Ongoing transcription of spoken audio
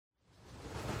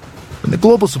When the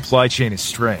global supply chain is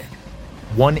strained,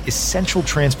 one essential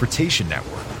transportation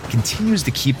network continues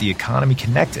to keep the economy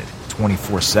connected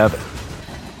 24/7.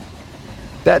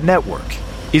 That network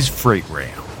is freight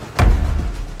rail.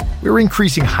 We're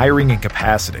increasing hiring and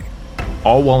capacity,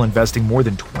 all while investing more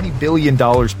than $20 billion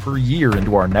per year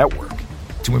into our network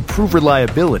to improve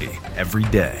reliability every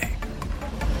day.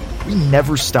 We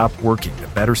never stop working to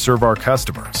better serve our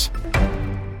customers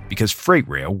because freight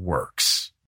rail works.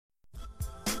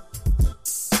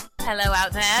 Hello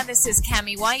out there, this is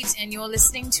Cami White and you're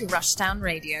listening to Rushdown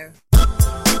Radio.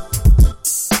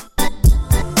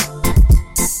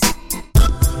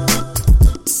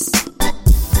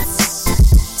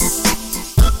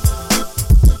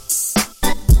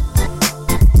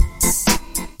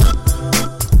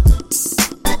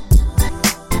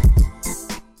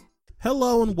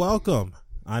 Hello and welcome.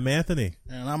 I'm Anthony.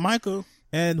 And I'm Michael.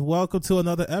 And welcome to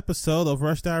another episode of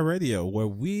Rushdown Radio, where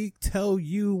we tell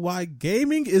you why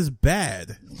gaming is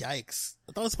bad. Yikes.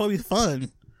 I thought it was supposed to be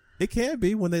fun. It can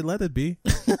be when they let it be.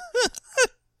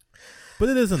 But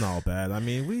it isn't all bad. I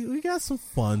mean, we got some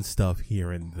fun stuff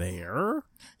here and there.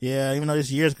 Yeah, even though this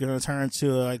year's going to turn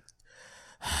to like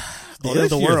the end this of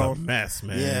the year's world. A mess,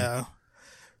 man.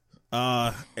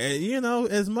 Yeah. And, you know,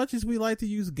 as much as we like to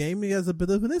use gaming as a bit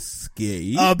of an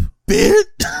escape. A bit?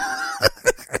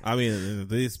 I mean, in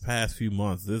these past few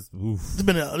months, this has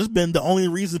been the only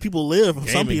reason people live. Gaming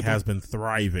some people has been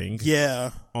thriving.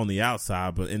 Yeah. On the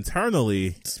outside, but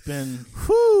internally, it's been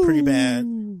pretty bad.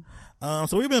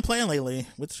 So we've been playing lately.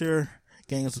 What's your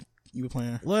games you been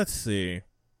playing? Let's see.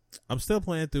 I'm still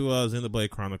playing through Xenoblade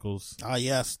Chronicles. Ah,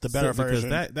 yes, the better version.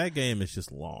 Because that game is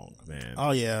just long, man.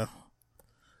 Oh, yeah.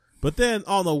 But then,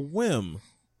 on a whim,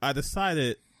 I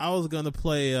decided I was going to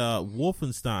play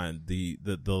Wolfenstein.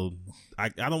 I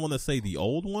don't want to say the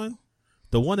old one.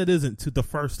 The one that isn't the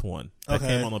first one that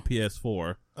came on a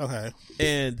PS4. Okay.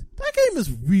 And that game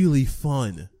is really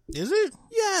fun. Is it?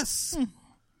 Yes.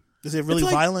 Is it really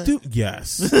violent?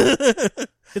 Yes.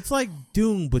 It's like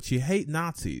Doom, but you hate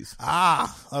Nazis.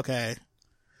 Ah, okay.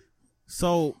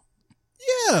 So,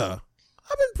 yeah.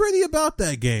 I've been pretty about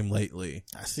that game lately.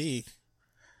 I see.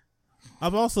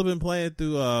 I've also been playing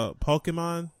through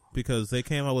Pokemon because they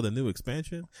came out with a new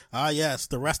expansion. Ah, yes,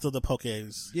 the rest of the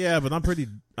Poké's. Yeah, but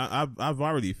I've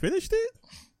already finished it.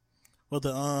 With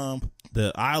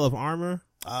the Isle of Armor.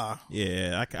 Ah,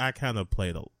 yeah, I kind of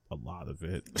played a lot of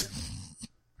it.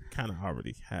 Kind of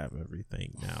already have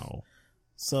everything now.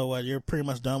 So you're pretty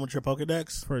much done with your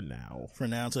Pokedex for now. For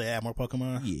now, until they add more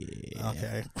Pokemon. Yeah.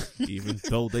 Okay. Even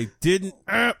though they didn't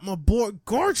add my boy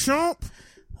Garchomp.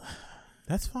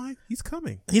 That's fine. He's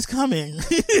coming. He's coming.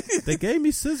 They gave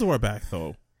me Scizor back,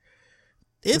 though.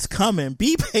 It's coming.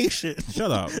 Be patient.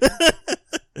 Shut up.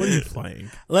 What are you playing?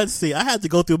 Let's see. I had to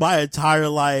go through my entire,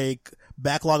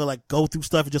 backlog of, go through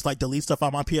stuff and just, delete stuff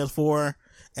on my PS4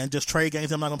 and just trade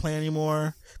games I'm not going to play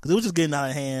anymore. Because it was just getting out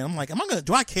of hand. I'm like,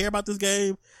 do I care about this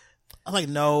game? I'm like,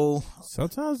 no.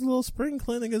 Sometimes a little spring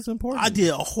cleaning is important. I did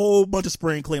a whole bunch of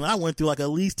spring cleaning. I went through at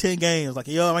least 10 games.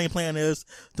 Yo, I ain't playing this,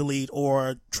 delete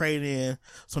or trade in.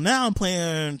 So now I'm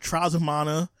playing Trials of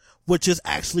Mana, which is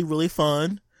actually really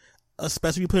fun,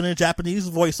 especially putting in Japanese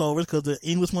voiceovers because the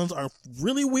English ones are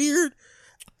really weird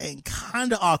and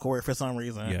kind of awkward for some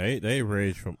reason. Yeah, they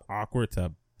range from awkward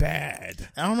to bad.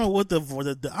 I don't know what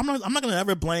I'm not going to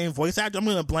ever blame voice actor. I'm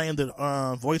going to blame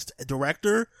the voice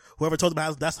director. Whoever told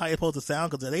them that's how it's supposed to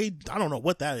sound, because I don't know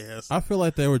what that is. I feel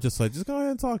like they were just just go ahead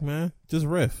and talk, man. Just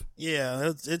riff.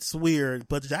 Yeah, it's weird,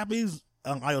 but the Japanese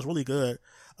audio is really good.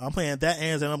 I'm playing that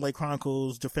and Xenoblade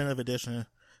Chronicles Definitive Edition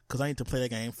because I need to play that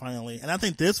game finally. And I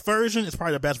think this version is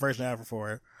probably the best version ever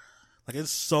for it.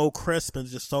 It's so crisp and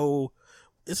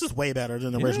it's just way better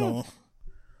than the original.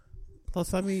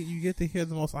 Plus, I mean, you get to hear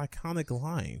the most iconic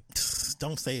line.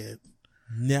 Don't say it.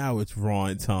 Now it's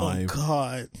Ron time. Oh,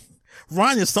 God.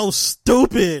 Ron is so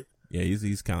stupid. Yeah,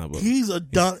 he's kind of he's a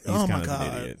dumb. Oh my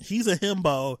God, he's a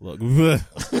himbo. Look,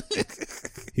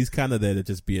 he's kind of there to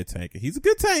just be a tank. He's a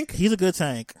good tank. He's a good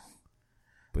tank.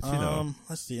 But you know,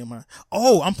 let's see.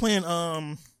 I'm playing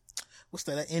what's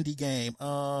that indie game?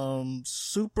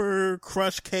 Super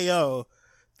Crush KO.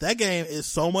 That game is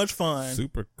so much fun.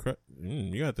 Super Crush.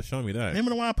 You have to show me that.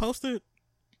 Remember the one I posted?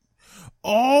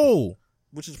 Oh,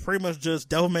 which is pretty much just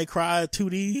Devil May Cry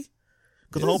 2D.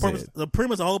 Because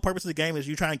the whole purpose of the game is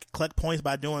you try and collect points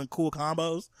by doing cool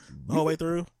combos the whole way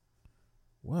through.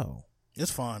 Wow,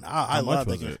 it's fun. I love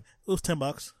it. It was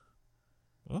 $10.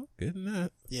 Oh, getting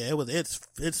that. Yeah, it was.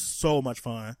 It's so much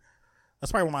fun.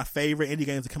 That's probably one of my favorite indie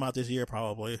games to come out this year,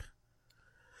 probably.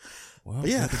 Well,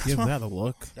 yeah, give that a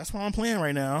look. That's what I'm playing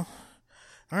right now.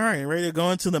 All right, ready to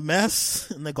go into the mess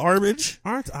and the garbage?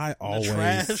 Aren't I always? The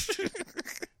trash.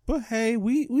 But hey,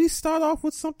 we start off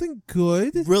with something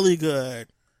good. Really good.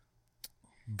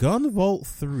 Gunvolt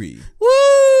 3.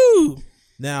 Woo!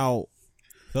 Now,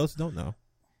 those who don't know,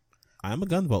 I'm a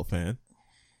Gunvolt fan.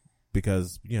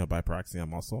 Because, by proxy,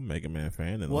 I'm also a Mega Man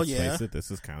fan. And let's face it, this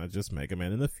is kind of just Mega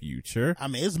Man in the future. I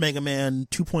mean, it's Mega Man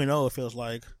 2.0, it feels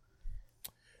like.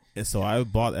 And so I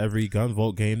bought every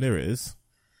Gunvolt game there is,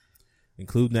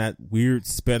 including that weird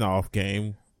spin-off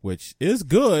game, which is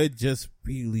good, just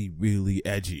really, really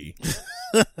edgy.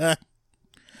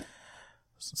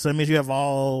 So that means you have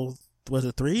all, was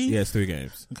it 3? Yeah, it's 3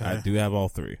 games. Okay. I do have all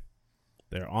 3.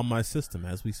 They're on my system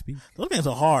as we speak. Those games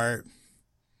are hard.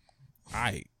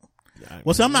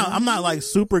 Well, see, I'm not like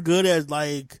super good at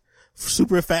like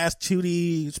super fast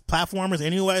 2D platformers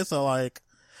anyway. So like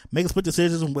making split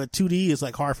decisions with 2D is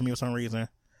like hard for me for some reason.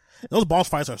 Those boss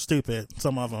fights are stupid.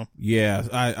 Some of them. Yeah,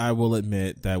 I will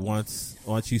admit that once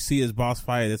you see his boss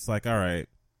fight, it's like, all right,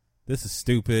 this is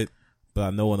stupid, but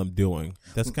I know what I'm doing.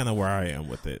 That's kind of where I am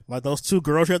with it. Like those 2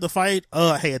 girls you have to fight.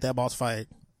 I hated that boss fight.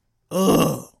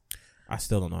 Ugh. I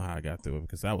still don't know how I got through it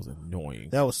because that was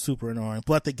annoying. That was super annoying.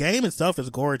 But the game itself is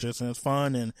gorgeous and it's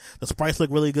fun and the sprites look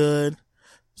really good.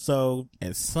 So.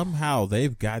 And somehow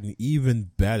they've gotten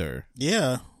even better.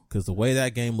 Yeah. Because the way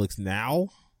that game looks now,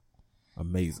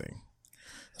 amazing.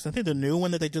 So I think the new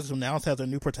one that they just announced has a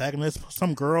new protagonist,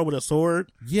 some girl with a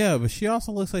sword. Yeah, but she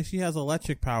also looks like she has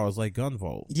electric powers like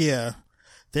Gunvolt. Yeah.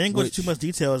 They didn't go into too much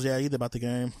details either about the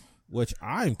game. Which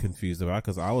I'm confused about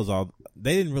because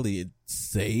they didn't really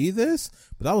say this,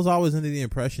 but I was always under the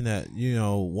impression that,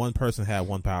 one person had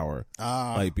one power.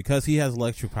 Like, because he has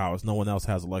electric powers, no one else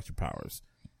has electric powers.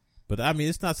 But I mean,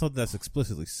 it's not something that's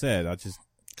explicitly said. I just,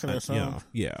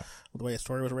 yeah. The way the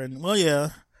story was written. Well,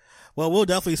 yeah. Well, we'll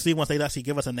definitely see once they actually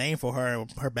give us a name for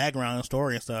her background and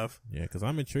story and stuff. Yeah, because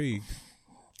I'm intrigued.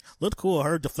 Looked cool.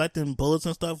 Her deflecting bullets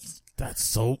and stuff. That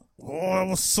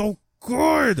was so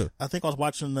good. I think I was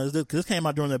watching this because this came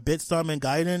out during the Bitstorm and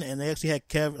Gaiden, and they actually had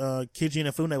Kiji and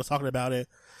Inafune was talking about it.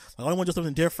 Like, I want to do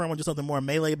something different. I want to do something more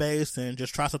melee based and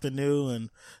just try something new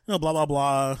and blah blah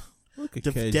blah. Look at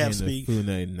Keiji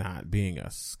Inafune not being a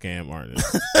scam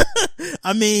artist.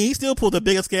 I mean, he still pulled the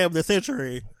biggest scam of the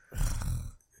century.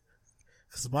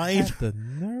 Had the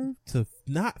nerve to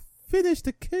not finish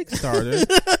the Kickstarter,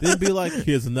 then be like,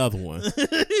 "Here's another one."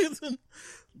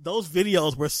 Those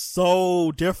videos were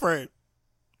so different.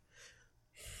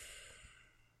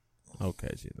 Okay,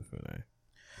 Inafune.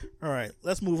 All right,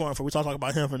 let's move on before we talk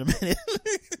about him for a minute.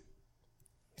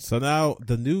 So now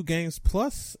the New Games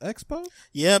Plus Expo?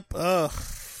 Yep.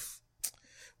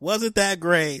 Wasn't that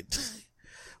great.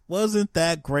 Wasn't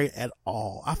that great at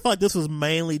all. I felt like this was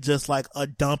mainly just like a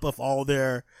dump of all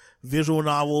their visual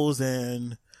novels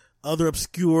and other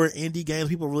obscure indie games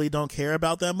people really don't care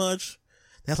about that much.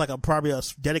 That's like probably a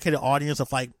dedicated audience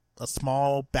of like a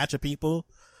small batch of people.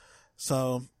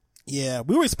 So yeah,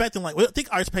 we were expecting I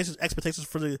think our expectations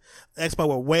for the expo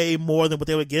were way more than what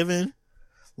they were given.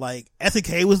 Like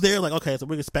SNK was there, like, okay, so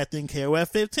we're expecting KOF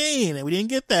 15 and we didn't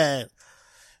get that.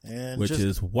 And which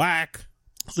is whack.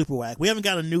 Super whack. We haven't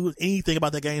got anything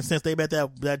about that game since they made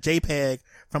that JPEG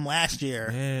from last year.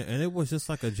 And it was just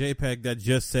like a JPEG that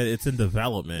just said it's in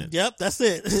development. Yep, that's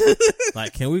it.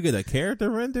 Like, can we get a character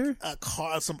render?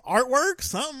 Some artwork,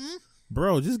 something.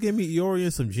 Bro, just give me Iori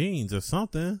and some jeans or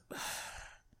something.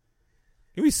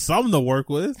 Give me something to work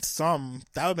with. That would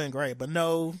have been great, but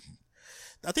no.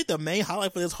 I think the main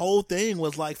highlight for this whole thing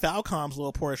was like Falcom's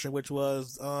little portion, which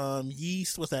was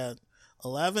Yeast. What's that?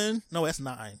 11? No, that's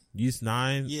 9. Yeast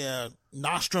 9? Yeah.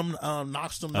 Nostrum.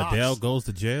 Adele goes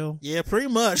to jail? Yeah, pretty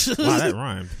much. Wow, that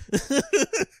rhymed.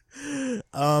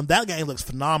 That game looks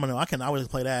phenomenal. I can always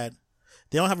play that.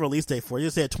 They don't have a release date for it.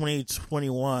 You said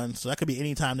 2021, so that could be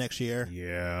any time next year.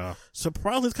 Yeah.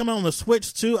 Surprisingly, it's coming on the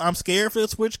Switch too. I'm scared for the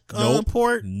Switch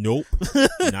port. Nope.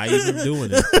 Not even doing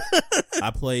it.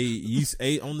 I played Yeast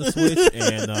 8 on the Switch,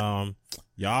 and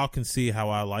y'all can see how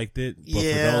I liked it. But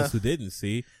for those who didn't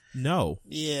see, no.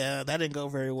 Yeah, that didn't go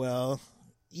very well.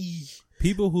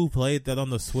 People who played that on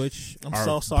the Switch are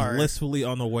so sorry. Blissfully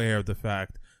unaware of the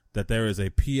fact that there is a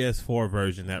PS4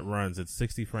 version that runs at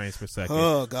 60 frames per second.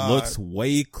 Oh, God. Looks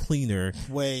way cleaner.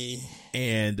 Way.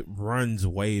 And runs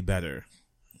way better.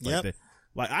 Yep.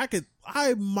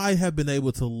 I might have been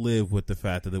able to live with the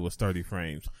fact that it was 30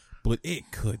 frames, but it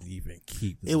couldn't even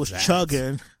keep it was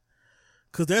chugging.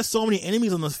 Cause there's so many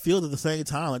enemies on the field at the same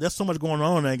time. Like, there's so much going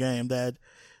on in that game that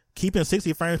keeping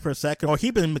 60 frames per second or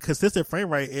keeping a consistent frame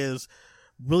rate is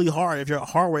really hard if your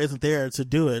hardware isn't there to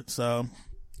do it. So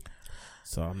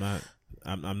I'm not.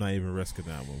 I'm not even risking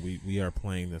that one. We are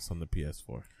playing this on the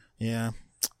PS4. Yeah,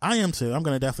 I am too. I'm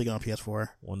gonna definitely get on PS4.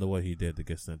 Wonder what he did to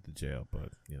get sent to jail, but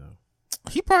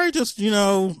he probably just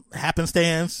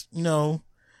happenstance.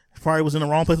 He probably was in the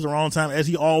wrong place at the wrong time, as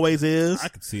he always is. I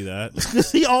could see that.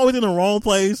 He always in the wrong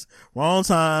place, wrong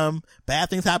time. Bad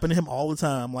things happen to him all the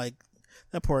time. Like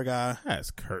that poor guy.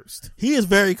 That's cursed. He is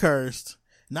very cursed.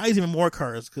 Now he's even more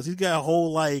cursed because he's got a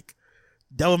whole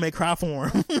Devil May Cry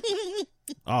form.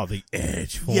 Oh, the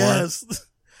Edge form. Yes.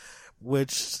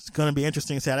 Which is going to be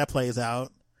interesting to see how that plays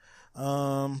out.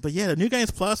 But yeah, the New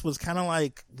Games Plus was kind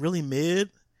of really mid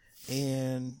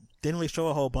and didn't really show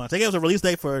a whole bunch. They gave us a release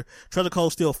date for Treasure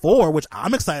Coast Steel 4, which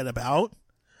I'm excited about.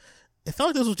 It felt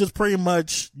like this was just pretty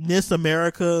much NIS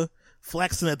America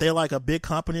flexing that they're a big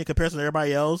company in comparison to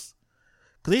everybody else.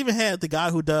 Because they even had the guy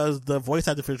who does the voice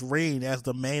actor for Ring as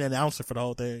the main announcer for the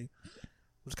whole thing.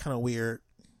 It was kind of weird.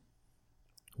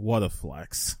 What a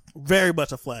flex. Very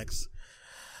much a flex.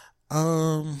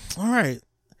 All right.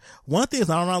 One thing that's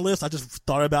not on our list I just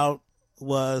thought about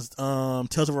was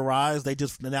Tales of Arise. They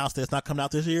just announced that it's not coming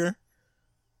out this year.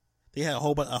 They had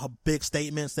a big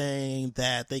statement saying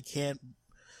that they can't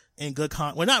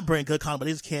not bring good content, but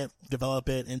they just can't develop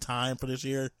it in time for this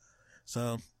year.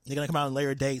 So they're gonna come out and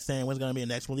later date saying when's gonna be the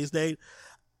next release date.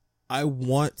 I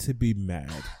want to be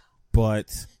mad,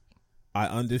 but I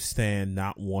understand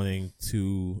not wanting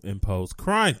to impose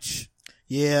crunch.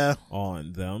 Yeah.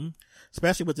 On them.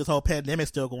 Especially with this whole pandemic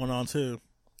still going on too.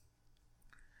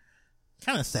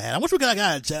 Kind of sad. I wish we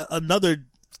got another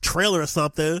trailer or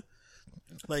something.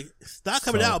 It's not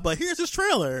coming out, but here's this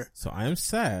trailer. So I am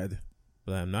sad,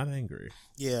 but I'm not angry.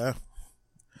 Yeah.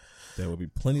 There will be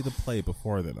plenty to play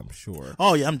before then, I'm sure.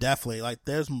 Oh yeah, I'm definitely.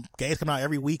 There's games coming out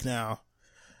every week now.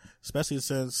 Especially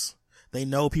since they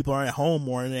know people aren't at home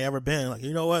more than they ever been.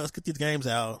 You know what? Let's get these games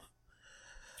out.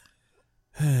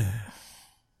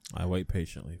 I wait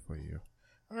patiently for you.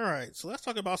 All right, so let's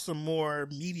talk about some more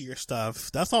meatier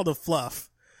stuff. That's all the fluff.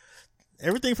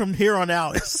 Everything from here on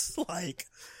out is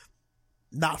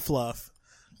not fluff.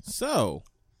 So,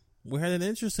 we had an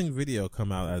interesting video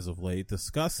come out as of late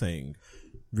discussing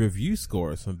review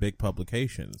scores from big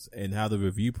publications and how the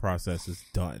review process is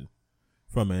done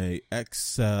from a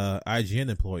ex-IGN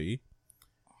employee.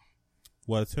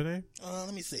 What's her name?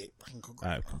 Let me see.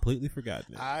 I've completely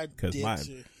forgotten it. I did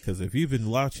too. Because if you've been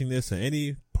watching this at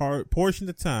any portion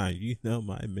of time, you know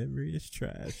my memory is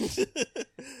trash.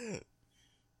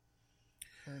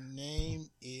 Her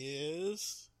name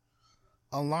is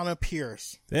Alana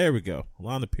Pierce. There we go.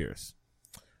 Alana Pierce.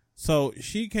 So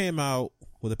she came out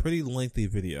with a pretty lengthy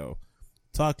video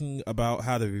talking about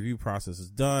how the review process is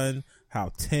done, how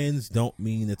 10s don't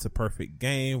mean it's a perfect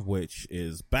game, which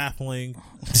is baffling.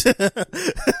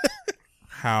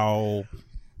 How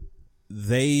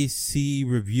they see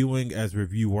reviewing as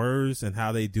reviewers and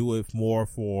how they do it more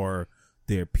for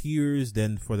their peers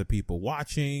than for the people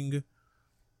watching,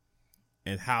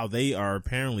 and how they are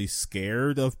apparently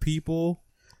scared of people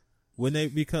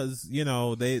because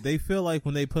they feel like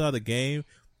when they put out a game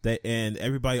and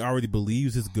everybody already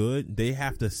believes it's good, they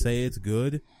have to say it's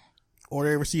good or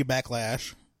they receive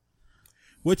backlash,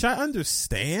 which I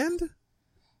understand,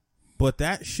 but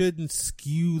that shouldn't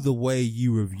skew the way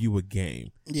you review a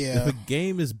game. Yeah. If a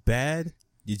game is bad,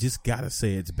 you just gotta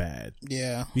say it's bad.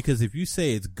 Yeah. Because if you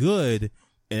say it's good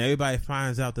and everybody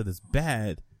finds out that it's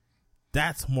bad,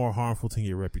 that's more harmful to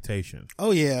your reputation. Oh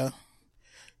yeah.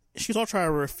 She's all trying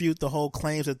to refute the whole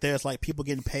claims that there's people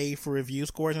getting paid for review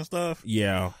scores and stuff.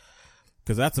 Yeah.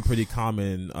 Because that's a pretty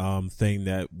common thing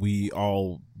that we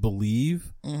all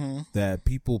believe, that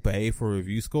people pay for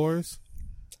review scores.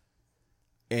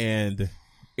 And,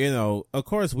 of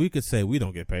course we could say we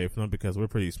don't get paid for them because we're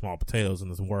pretty small potatoes in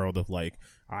this world of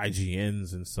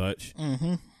IGNs and such.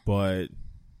 Mm-hmm. But,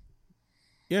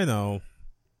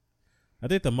 I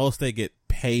think the most they get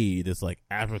paid is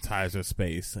advertiser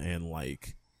space and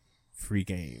free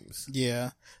games. Yeah.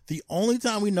 The only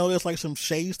time we know there's some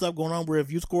shady stuff going on with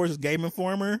review scores is Game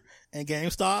Informer and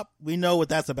GameStop. We know what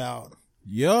that's about.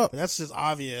 Yep. That's just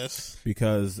obvious.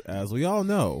 Because as we all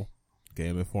know,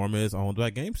 Game Informer is owned by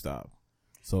GameStop.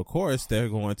 So of course they're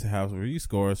going to have review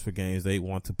scores for games they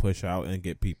want to push out and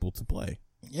get people to play.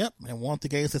 Yep, and want the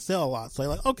games to sell a lot. So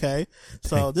you're okay,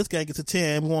 so this game gets a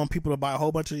 10. We want people to buy a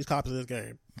whole bunch of these copies of this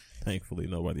game. Thankfully,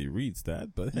 nobody reads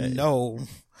that, but hey. No.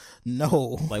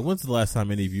 When's the last time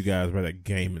any of you guys read a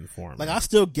Game Informer? I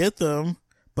still get them,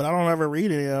 but I don't ever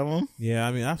read any of them. Yeah,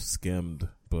 I mean, I've skimmed,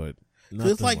 but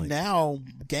nothing. It's now,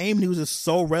 game news is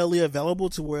so readily available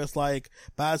to where it's by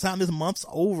the time this month's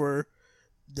over,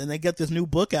 then they get this new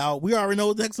book out. We already know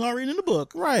what the heck's already in the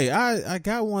book. Right. I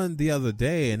got one the other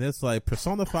day, and it's like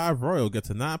Persona 5 Royal gets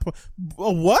a 9 point.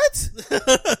 What? You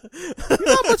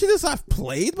know how much of this I've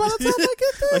played by the time I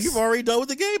get this? Like, you've already done with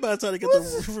the game by the time they get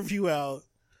the review out.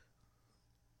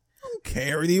 I don't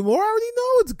care anymore. I already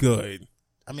know it's good.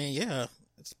 I mean, yeah,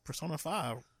 it's Persona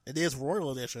 5. It is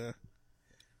Royal Edition.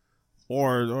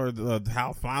 Or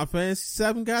how Final Fantasy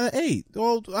 7 got an 8.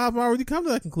 Well, I've already come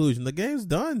to that conclusion. The game's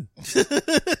done.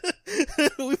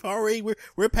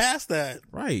 We're past that.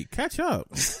 Right. Catch up.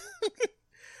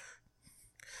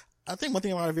 I think one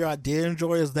thing about the review I did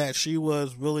enjoy is that she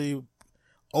was really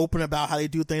open about how they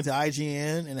do things at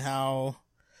IGN and how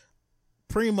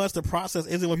pretty much the process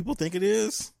isn't what people think it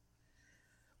is.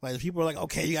 Like, people are like,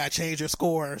 okay, you gotta change your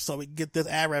score so we can get this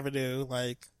ad revenue,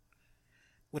 like,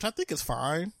 which I think is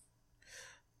fine.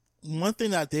 One thing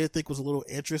that I did think was a little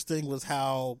interesting was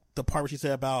how the part where she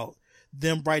said about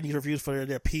them writing these reviews for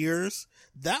their peers.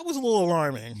 That was a little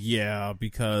alarming. Yeah,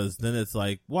 because then it's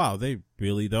like, wow, they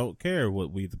really don't care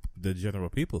what the general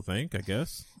people think, I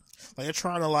guess. Like, they're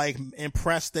trying to, like,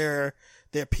 impress their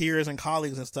peers and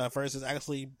colleagues and stuff versus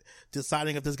actually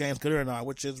deciding if this game's good or not,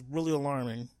 which is really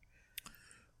alarming.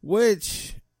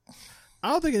 Which, I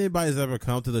don't think anybody's ever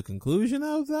come to the conclusion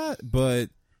of that,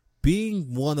 but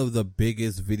being one of the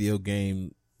biggest video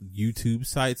game YouTube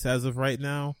sites as of right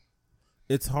now,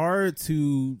 it's hard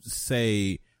to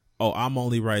say, oh, I'm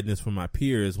only writing this for my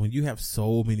peers when you have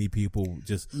so many people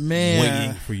just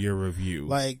waiting for your review.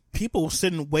 Like, people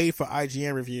sit and wait for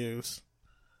IGN reviews.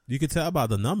 You can tell by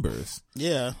the numbers.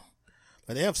 Yeah.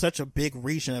 Like, they have such a big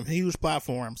reach and a huge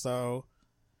platform, so.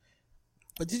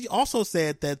 But you also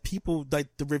said that people,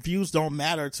 like, the reviews don't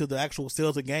matter to the actual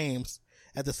sales of games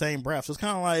at the same breath. So it's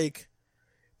kind of like,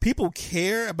 people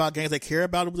care about games, they care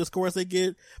about the scores they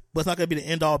get, but it's not going to be the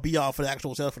end all be all for the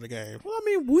actual sales for the game. Well, I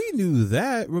mean, we knew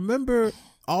that. Remember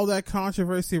all that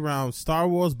controversy around Star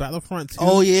Wars Battlefront 2?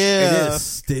 Oh, yeah. And it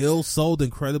still sold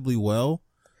incredibly well,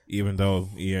 even though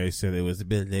EA said it was a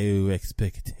bit low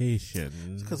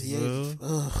expectations. Because EA,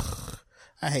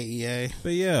 I hate EA.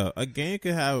 But yeah, a game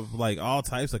could have like all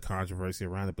types of controversy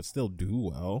around it, but still do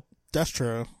well. That's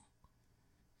true.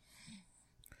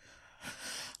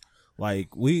 Like,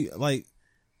 when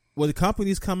the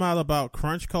companies come out about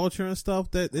crunch culture and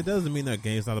stuff, that it doesn't mean that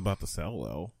game's not about to sell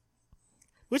well.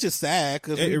 Which is sad.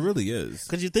 Cause it really is.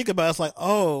 Because you think about it, it's like,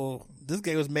 oh, this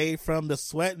game was made from the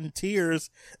sweat and tears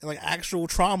and like actual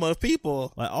trauma of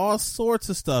people. Like, all sorts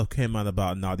of stuff came out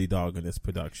about Naughty Dog in this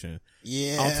production.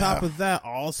 Yeah. On top of that,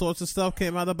 all sorts of stuff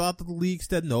came out about the leaks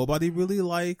that nobody really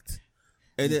liked.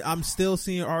 And I'm still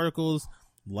seeing articles,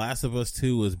 Last of Us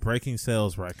 2 is breaking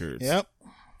sales records. Yep.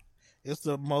 It's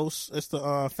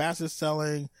the fastest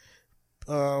selling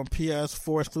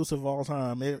PS4 exclusive of all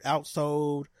time. It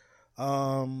outsold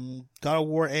God of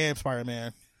War and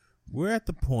Spider-Man. We're at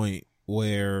the point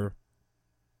where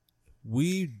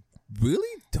we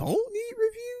really don't need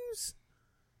reviews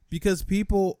because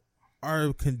people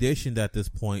are conditioned at this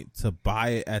point to buy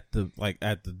it at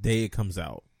the day it comes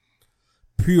out.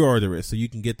 Pre-order it so you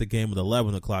can get the game at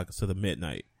 11 o'clock instead of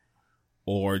midnight,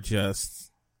 or just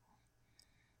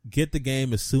get the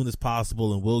game as soon as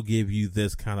possible and we'll give you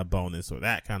this kind of bonus or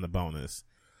that kind of bonus.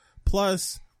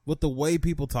 Plus, with the way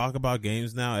people talk about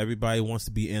games now, everybody wants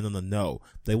to be in on the know.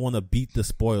 They want to beat the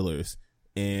spoilers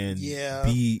and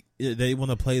they want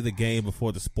to play the game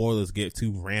before the spoilers get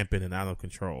too rampant and out of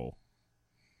control.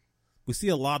 We see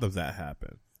a lot of that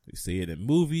happen. We see it in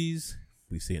movies,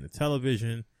 we see it in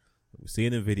television, we see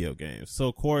it in video games. So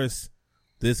of course,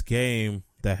 this game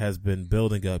that has been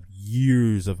building up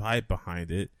years of hype behind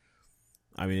it.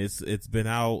 I mean, it's been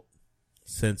out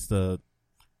since it's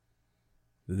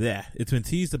been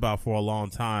teased about for a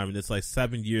long time, and it's like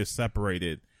 7 years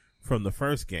separated from the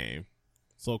first game.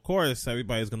 So of course,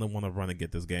 everybody's going to want to run and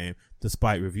get this game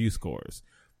despite review scores.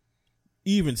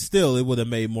 Even still, it would have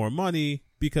made more money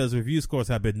because review scores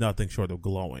have been nothing short of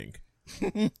glowing.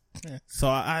 So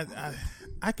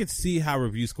I could see how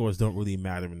review scores don't really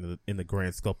matter in the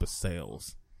grand scope of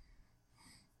sales.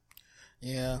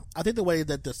 Yeah, I think the way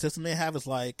that the system they have is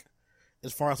like,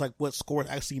 as far as like what scores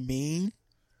actually mean.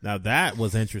 Now that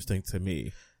was interesting to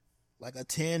me. Like a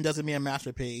 10 doesn't mean a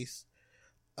masterpiece.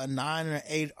 A 9 and an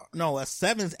 8, no, a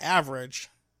 7 is average.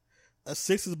 A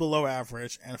 6 is below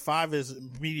average, and 5 is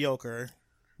mediocre.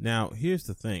 Now here's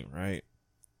the thing, right?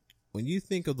 When you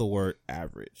think of the word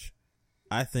average,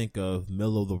 I think of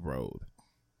middle of the road.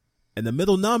 And the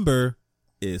middle number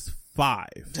is 5.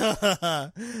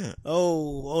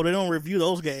 Oh, they don't review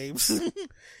those games.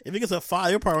 If it gets a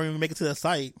 5, you'll probably even make it to the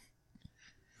site.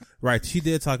 Right. She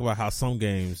did talk about how some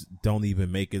games don't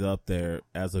even make it up there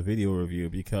as a video review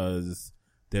because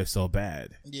they're so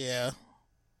bad. Yeah.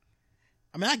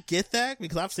 I mean, I get that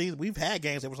because we've had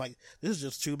games that was like, this is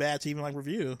just too bad to even like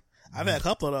review. I've had a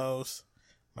couple of those.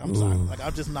 I'm sorry. Like,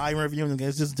 I'm just not even reviewing the game.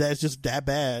 It's just that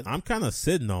bad. I'm kind of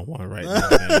sitting on one right now,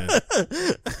 man.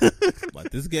 Like,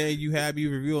 this game you had me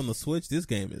review on the Switch, this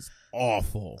game is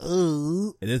awful.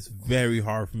 Ooh. And it's very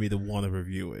hard for me to want to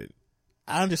review it.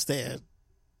 I understand.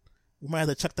 We might have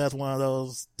to check that as one of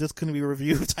those this couldn't be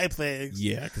reviewed type things.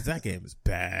 Yeah, because that game is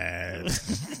bad.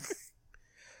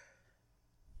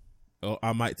 Oh,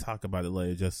 I might talk about it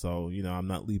later just so, you know, I'm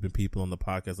not leaving people on the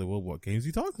podcast like, well, what games are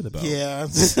you talking about? Yeah,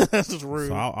 that's just rude.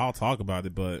 So I'll talk about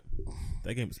it, but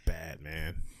that game is bad,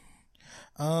 man.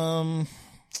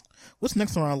 What's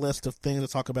next on our list of things to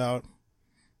talk about?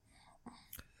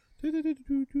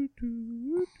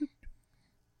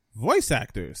 Voice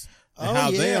actors. And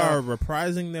how they are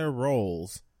reprising their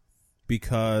roles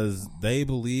because they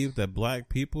believe that black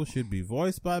people should be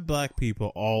voiced by black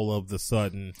people all of the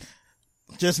sudden.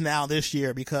 Just now this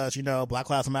year because, you know, Black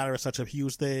Lives Matter is such a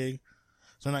huge thing.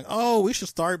 So I'm like, oh, we should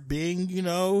start being, you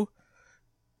know,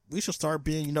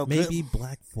 maybe good.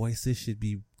 Black voices should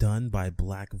be done by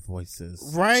black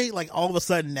voices. Right? Like all of a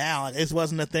sudden now, like, this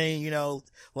wasn't a thing, you know,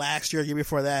 last year, the year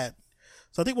before that.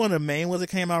 So I think one of the main ones that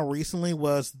came out recently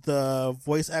was the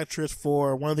voice actress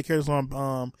for one of the characters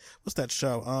on, what's that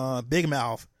show? Big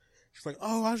Mouth. She's like,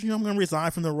 oh, I'm going to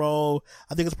resign from the role.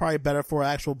 I think it's probably better for an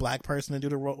actual black person to do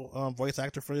the role, voice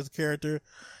actor for this character.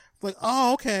 Like,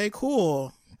 oh, okay,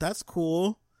 cool. That's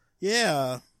cool.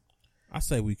 Yeah. I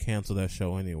say we cancel that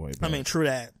show anyway. Bro. I mean, true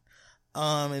that.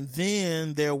 And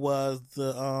then there was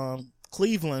the,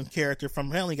 Cleveland character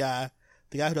from Family Guy,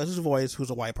 the guy who does his voice, who's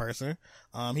a white person.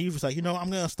 He was like, you know, I'm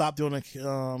going to stop doing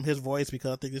his voice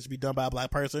because I think this should be done by a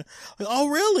black person. Like, oh,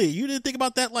 really? You didn't think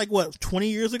about that, like, what, 20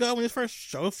 years ago when this first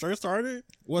started?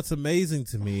 What's amazing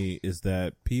to me is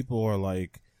that people are,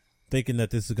 like, thinking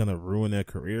that this is going to ruin their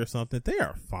career or something. They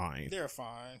are fine. They're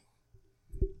fine.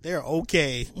 They're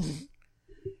okay.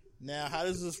 Now, how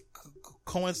does this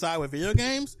coincide with video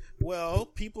games? Well,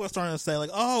 people are starting to say, like,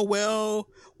 oh, well,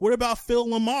 what about Phil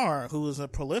Lamar, who is a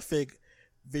prolific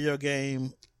video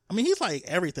game. I mean, he's like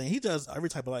everything. He does every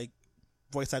type of like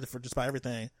voice actor for just about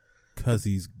everything. Cause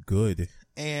he's good.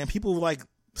 And people like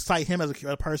cite him as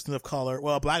a person of color,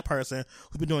 well, a black person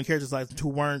who's been doing characters like who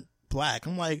weren't black.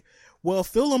 I'm like, well,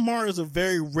 Phil Lamar is a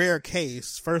very rare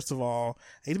case, first of all.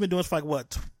 He's been doing this for like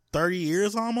what, 30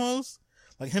 years almost?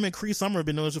 Like him and Cree Summer have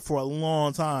been doing this for a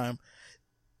long time.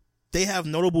 They have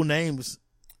notable names.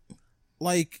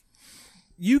 Like,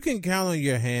 you can count on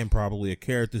your hand probably of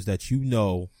characters that you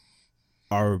know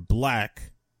are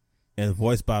black and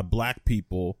voiced by black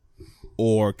people,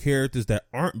 or characters that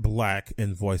aren't black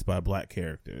and voiced by black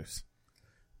characters.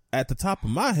 At the top of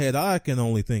my head, I can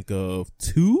only think of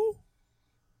two,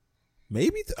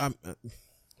 maybe.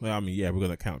 Well, I mean, yeah, we're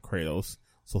gonna count Kratos,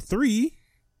 so three.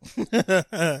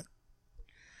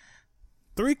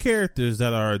 Three characters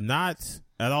that are not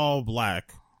at all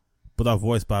black, but are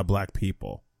voiced by black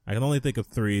people. I can only think of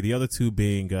three. The other two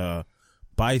being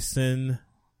Bison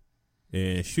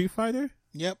in Street Fighter.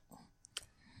 Yep.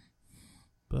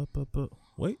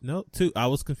 Wait, no, two. I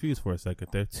was confused for a second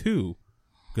there. Two,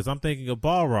 because I'm thinking of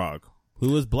Balrog,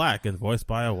 who is black and voiced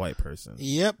by a white person.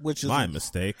 Yep, which is my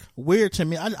mistake. Weird to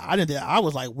me. I didn't. I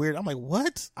was like weird. I'm like,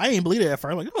 what? I didn't believe it at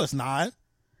first. I'm like, no, it's not.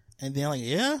 And then I'm like,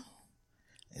 yeah,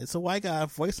 it's a white guy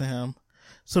voicing him.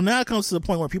 So now it comes to the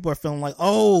point where people are feeling like,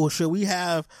 oh, should we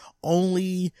have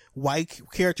only white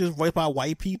characters voiced by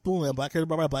white people and black characters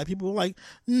voiced by black people? Like,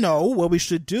 no, what we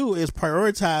should do is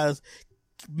prioritize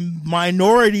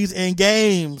minorities in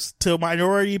games to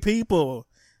minority people.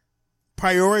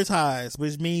 Prioritize,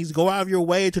 which means go out of your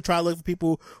way to try to look for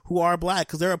people who are black,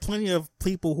 because there are plenty of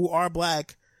people who are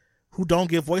black who don't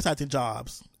get voice acting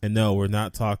jobs. And no, we're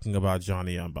not talking about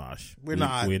Johnny Bosch. We're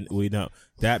not. We know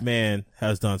that man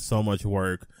has done so much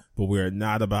work, but we're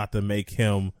not about to make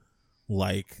him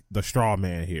like the straw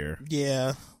man here.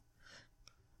 Yeah.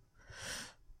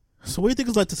 So what do you think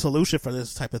is like the solution for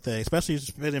this type of thing, especially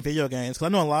in video games? Because I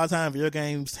know a lot of times video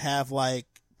games have like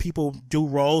people do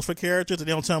roles for characters and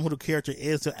they don't tell them who the character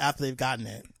is until after they've gotten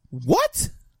it.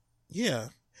 What? Yeah.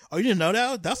 Oh, you didn't know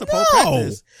that? That's a pro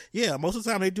practice. Yeah, most of the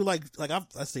time they do like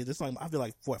let's see, this like I feel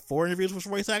like 4 interviews with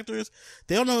voice actors.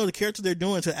 They don't know the character they're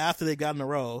doing until after they've gotten the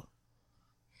role.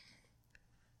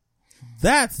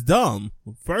 That's dumb.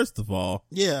 First of all,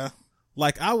 yeah.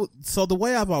 Like so the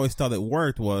way I've always thought it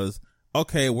worked was,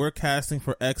 okay, we're casting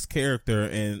for X character,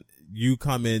 and you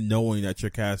come in knowing that you're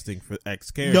casting for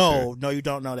X character. No, you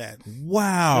don't know that.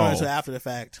 Wow. No, until after the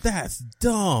fact. That's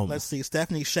dumb. Let's see.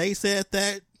 Stephanie Shea said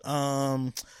that.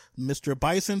 Mr.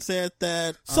 Bison said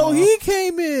that. So he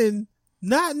came in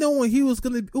not knowing he was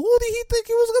going to... Who did he think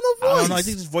he was going to voice? I don't know. I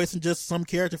think he's voicing just some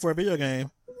character for a video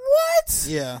game. What?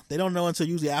 Yeah. They don't know until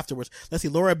usually afterwards. Let's see.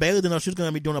 Laura Bailey didn't know she was going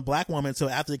to be doing a black woman until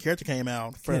after the character came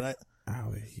out. For that.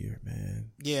 Out of here,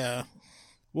 man. Yeah.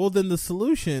 Well, then the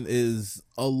solution is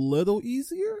a little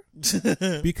easier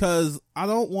because I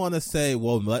don't want to say,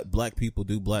 well, let black people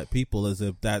do black people as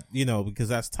if that, because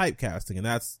that's typecasting and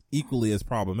that's equally as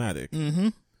problematic. Mm-hmm.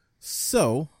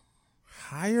 So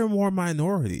hire more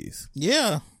minorities.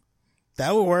 Yeah,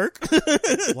 that would work.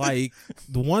 Like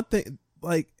the one thing,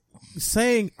 like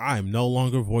saying I'm no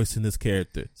longer voicing this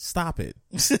character. Stop it.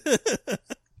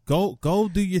 Go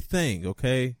do your thing.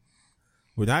 Okay.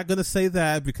 We're not going to say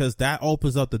that because that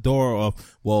opens up the door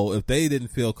of, well, if they didn't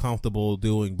feel comfortable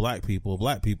doing black people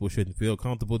shouldn't feel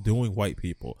comfortable doing white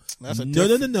people. That's a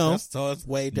No. So it's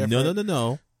way different.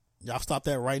 No. Y'all stop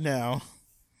that right now.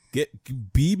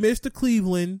 Be Mr.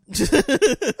 Cleveland.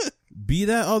 Be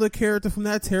that other character from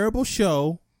that terrible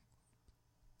show.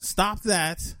 Stop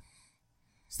that.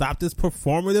 Stop this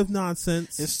performative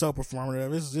nonsense. It's so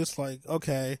performative. It's just like,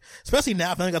 okay. Especially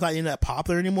now, I think it's not even that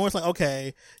popular anymore. It's like,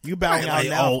 okay, you bowing out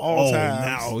now all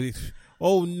times.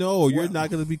 Oh, no, you're not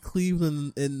going to be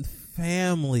Cleveland in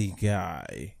Family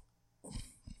Guy.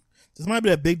 This might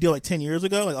be a big deal like 10 years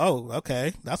ago. Like, oh,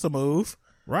 okay, that's a move.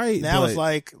 Right. Now it's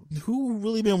like, who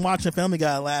really been watching Family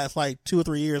Guy last like 2 or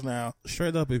 3 years now?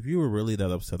 Straight up, if you were really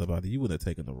that upset about it, you would have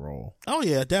taken the role. Oh,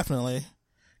 yeah, definitely.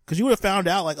 Because you would have found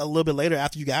out like a little bit later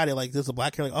after you got it, like there's a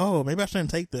black character, like, oh, maybe I shouldn't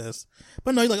take this.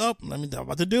 But no, you're like, oh, I'm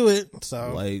about to do it.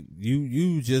 So like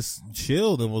you just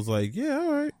chilled and was like, yeah,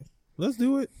 all right, let's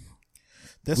do it.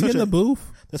 We in the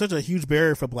booth. There's such a huge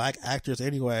barrier for black actors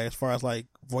anyway, as far as like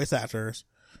voice actors.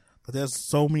 But there's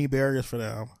so many barriers for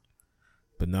them.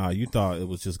 But nah, you thought it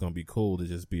was just gonna be cool to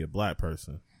just be a black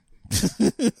person.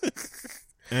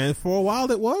 And for a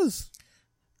while it was.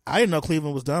 I didn't know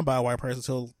Cleveland was done by a white person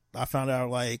until I found out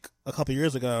like a couple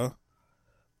years ago.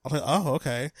 I was like, oh,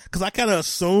 okay. Cause I kind of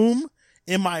assume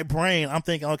in my brain, I'm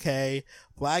thinking, okay,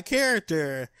 black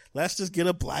character, let's just get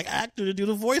a black actor to do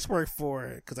the voice work for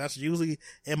it. Cause that's usually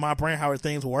in my brain how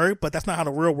things work, but that's not how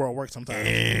the real world works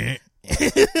sometimes.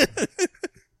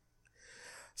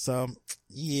 So,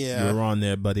 yeah. You're on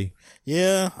there, buddy.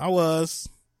 Yeah, I was.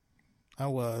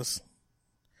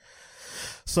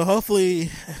 So hopefully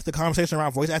the conversation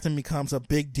around voice acting becomes a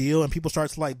big deal and people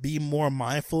start to like be more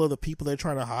mindful of the people they're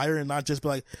trying to hire and not just be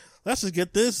like, let's just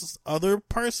get this other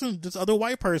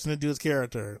white person to do his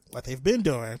character like they've been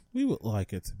doing. We would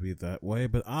like it to be that way,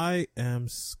 but I am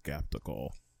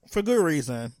skeptical. For good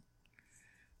reason.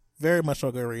 Very much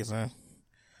for good reason.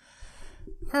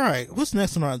 All right, what's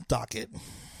next on our docket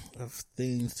of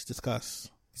things to discuss?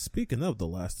 Speaking of The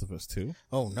Last of Us 2.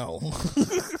 Oh, no.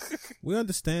 We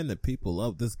understand that people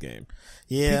love this game.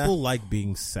 Yeah. People like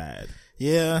being sad.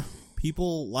 Yeah.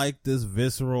 People like this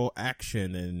visceral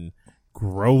action and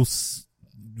gross,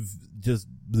 just,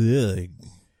 bleh.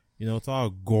 It's all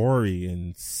gory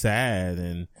and sad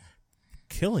and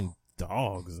killing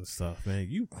dogs and stuff, man.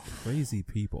 You crazy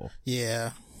people.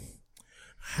 Yeah.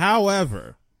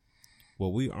 However,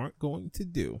 what we aren't going to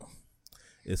do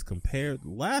is compare The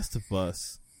Last of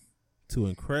Us to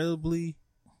incredibly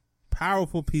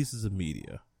powerful pieces of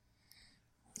media.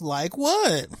 Like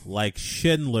what? Like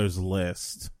Schindler's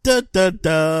List. Da, da,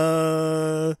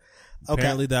 da. Okay.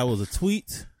 Apparently that was a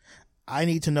tweet. I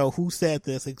need to know who said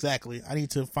this exactly. I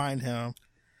need to find him.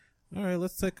 All right,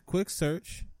 let's take a quick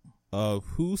search of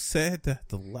who said that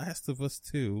The Last of Us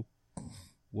 2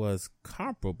 was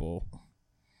comparable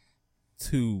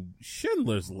to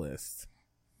Schindler's List.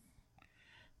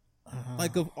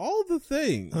 Like, of all the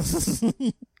things,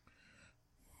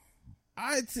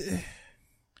 I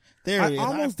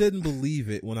almost didn't believe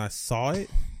it when I saw it.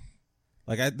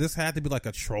 Like, this had to be like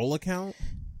a troll account.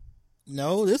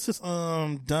 No, this is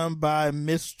done by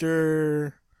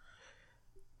Mr.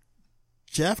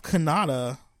 Jeff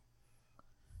Kanata.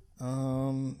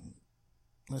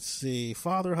 Let's see.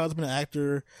 Father, husband,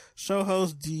 actor, show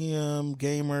host, DM,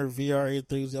 gamer, VR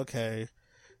enthusiast. Okay.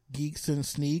 Geeks and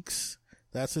Sneaks.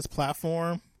 That's his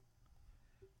platform.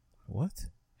 What?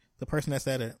 The person that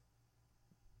said it.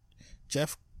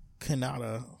 Jeff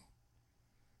Kanata.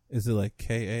 Is it like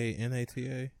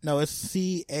Kanata? No, it's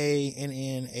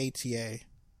Cannata.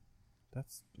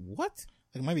 That's what?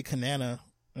 It might be Kanana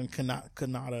and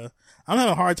Kanata. I'm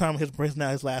having a hard time with pronouncing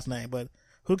his last name, but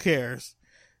who cares?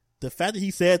 The fact that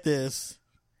he said this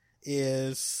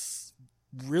is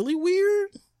really weird.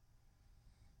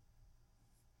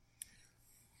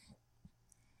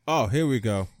 Oh, here we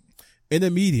go. In a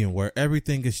medium where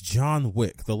everything is John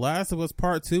Wick, The Last of Us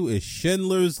Part 2 is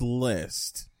Schindler's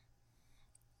List.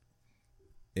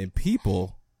 And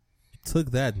people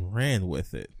took that and ran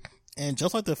with it. And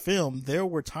just like the film, there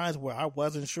were times where I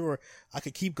wasn't sure I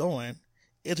could keep going.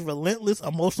 It's relentless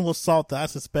emotional assault that I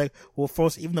suspect will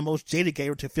force even the most jaded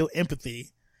gamer to feel empathy.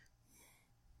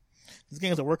 This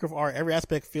game is a work of art. Every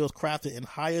aspect feels crafted in the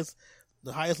highest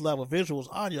level: visuals,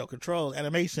 audio, controls,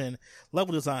 animation,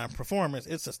 level design, performance.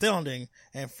 It's astounding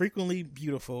and frequently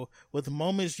beautiful, with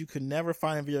moments you could never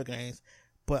find in video games,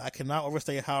 but I cannot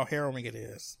overstate how harrowing it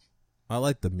is. I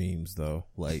like the memes, though.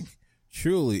 Like,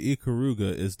 truly,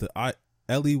 Ikaruga is the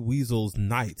Ellie Weasel's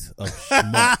knight of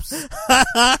shmups.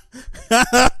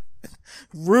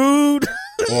 Rude.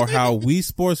 Or how Wii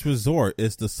Sports Resort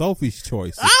is the Sophie's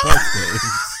choice of sports games.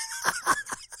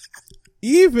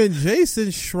 Even Jason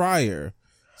Schreier.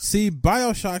 See,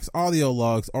 BioShock's audio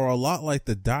logs are a lot like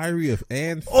the Diary of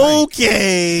Anne Frank.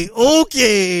 Okay.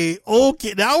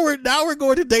 Now we're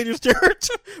going to dangerous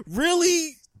territory.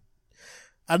 Really?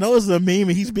 I know it's a meme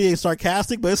and he's being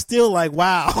sarcastic, but it's still like,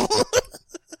 wow.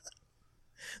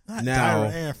 Not Diary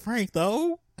of Anne Frank,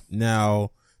 though.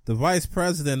 Now, the vice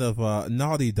president of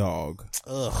Naughty Dog,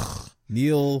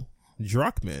 Neil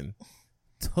Druckmann,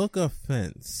 took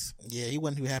offense. Yeah, he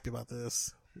wasn't too happy about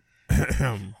this.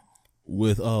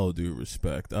 With all due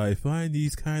respect, I find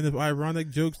these kind of ironic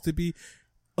jokes to be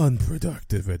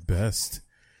unproductive at best.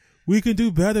 We can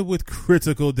do better with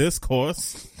critical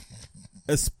discourse,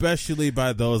 especially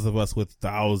by those of us with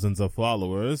thousands of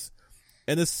followers,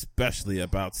 and especially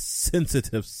about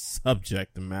sensitive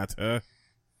subject matter.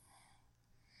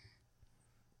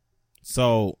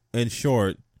 So, in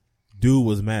short, dude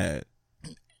was mad.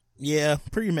 Yeah,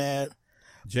 pretty mad.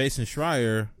 Jason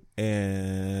Schreier,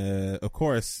 and of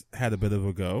course, had a bit of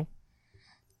a go.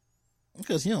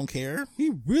 Because he don't care. He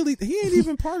ain't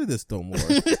even part of this no more.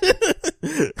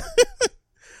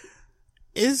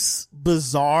 It's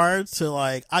bizarre to,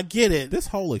 like, I get it. This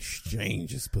whole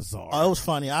exchange is bizarre. Oh, it was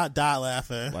funny. I died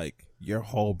laughing. Like, your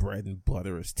whole bread and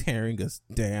butter is tearing us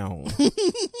down.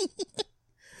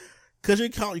 Cause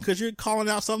you're calling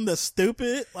out something that's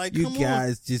stupid. Like, you come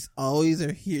guys just always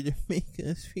are here to make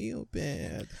us feel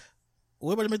bad.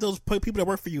 What about to make those people that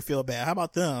work for you feel bad? How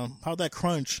about them? How about that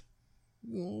crunch?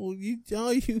 Well,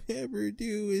 all you ever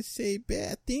do is say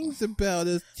bad things about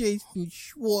us, Jason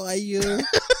Schreier.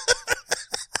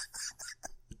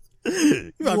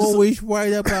 You always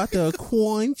write about the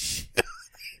crunch,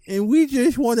 and we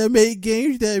just want to make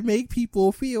games that make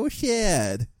people feel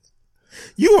sad.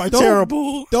 You are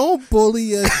terrible. Don't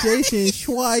bully us, Jason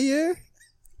Schreier.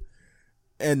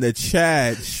 And the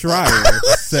Chad Schreier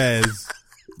says,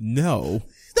 no.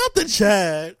 Not the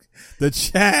Chad. The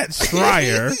Chad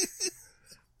Schreier.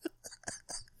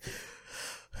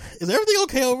 Is everything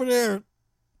okay over there?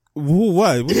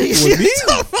 What? With me?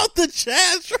 Talk about the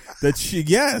Chad Schreier.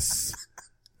 Yes.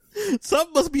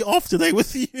 Something must be off today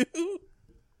with you.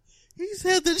 He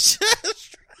said the Chad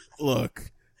Schreier. Look.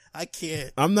 I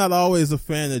can't. I'm not always a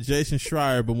fan of Jason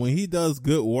Schreier, but when he does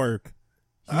good work,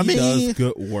 he does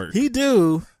good work. He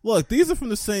do. Look, these are from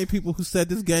the same people who said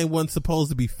this game wasn't supposed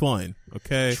to be fun,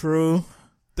 okay? True.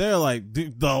 They're like,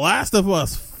 The Last of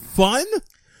Us, fun?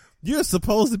 You're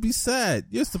supposed to be sad.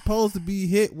 You're supposed to be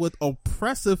hit with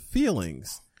oppressive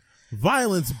feelings.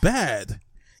 Violence bad.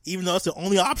 Even though it's the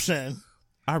only option.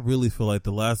 I really feel like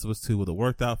The Last of Us 2 would have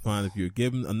worked out fine if you were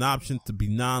given an option to be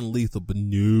non-lethal, but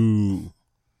no.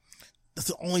 That's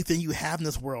the only thing you have in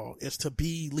this world is to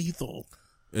be lethal.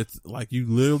 It's like you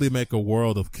literally make a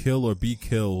world of kill or be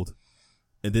killed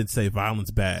and then say violence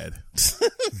bad.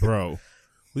 Bro,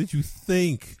 what did you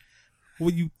think?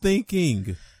 What were you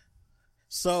thinking?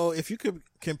 So if you could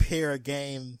compare a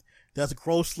game that's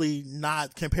grossly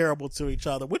not comparable to each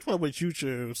other, which one would you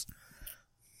choose?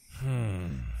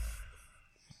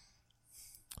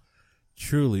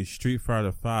 Truly, Street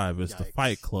Fighter V is the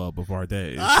Fight Club of our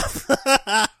days.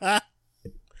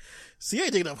 See, I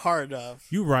ain't digging up hard enough.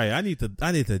 You're right. I need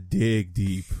to dig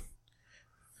deep.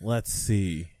 Let's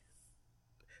see.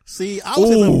 See, I was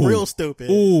thinking real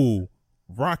stupid. Ooh,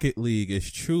 Rocket League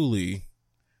is truly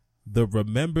the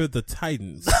Remember the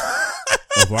Titans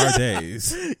of our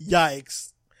days.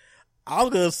 Yikes. I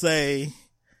was gonna say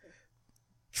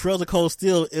Trails of Cold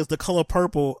Steel is the color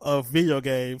purple of video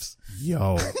games.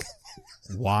 Yo.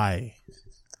 Why?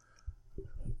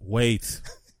 Wait.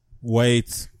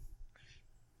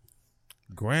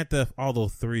 Grand Theft Auto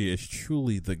 3 is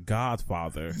truly the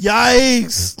godfather.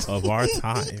 Yikes! Of our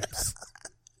times.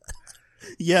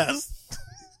 Yes.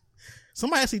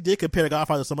 Somebody actually did compare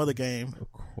Godfather to some other game.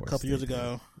 Of course, a couple years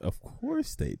ago. Of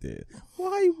course they did.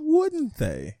 Why wouldn't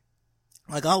they?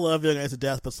 Like, I love video games to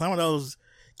death, but some of those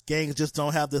games just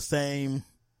don't have the same.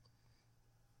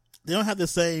 They don't have the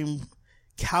same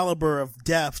caliber of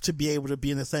depth to be able to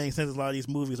be in the same sense as a lot of these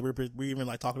movies we're even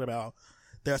like talking about.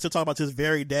 They're still talking about to this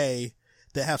very day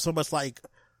that have so much like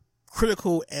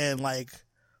critical and like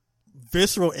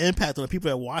visceral impact on the people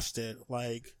that watched it.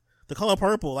 Like The Color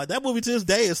Purple, like that movie to this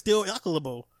day is still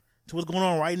applicable to what's going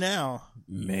on right now.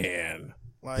 Man,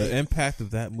 like the impact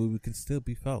of that movie can still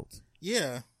be felt.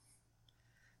 Yeah.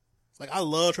 Like, I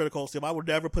love Trader Cold Steel, but I would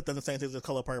never put them in the same thing as The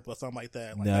Color Purple or something like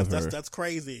that. Like, never. That's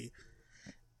crazy.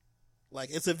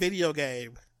 Like, it's a video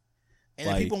game. And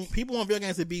like, people want video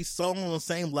games to be so on the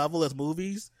same level as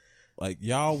movies. Like,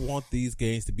 y'all want these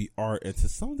games to be art, and to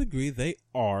some degree they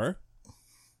are.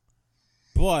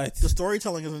 But the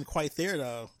storytelling isn't quite there,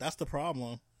 though. That's the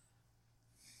problem.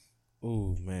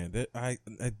 Oh man,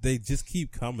 they just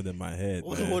keep coming in my head.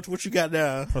 What you got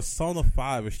now? Persona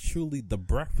 5 is truly the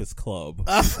Breakfast Club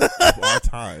of our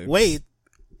time. Wait,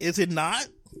 is it not?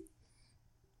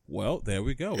 Well, there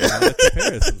we go. We have a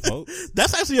comparison, folks.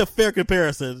 That's actually a fair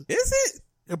comparison. Is it?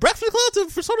 The Breakfast Club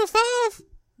to Persona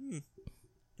 5?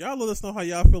 Y'all let us know how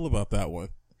y'all feel about that one.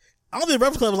 I don't think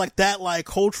Breakfast Club was like that, like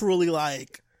culturally,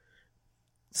 like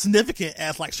significant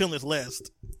as like Schindler's List.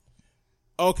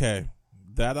 Okay.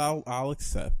 That I'll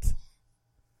accept,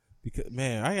 because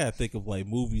man, I gotta think of like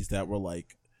movies that were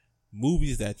like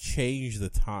movies that changed the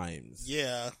times.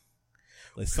 Yeah,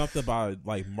 like something about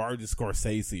like Martin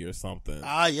Scorsese or something.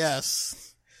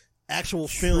 Yes, actual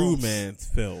True films. man's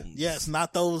films. Yes,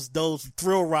 not those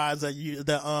thrill rides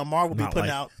that Marvel be putting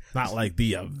out. Not like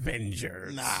the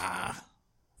Avengers. Nah,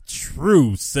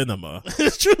 true cinema.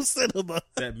 True cinema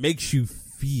that makes you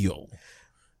feel.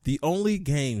 The only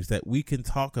games that we can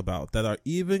talk about that are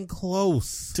even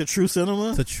close to true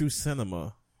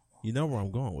cinema, you know where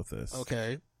I'm going with this.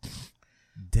 Okay.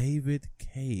 David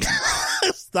Cage.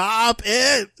 Stop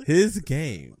it. His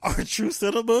games are true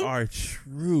cinema? Are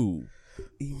true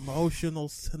emotional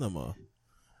cinema.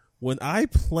 When I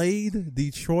played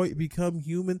Detroit Become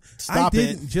Human, I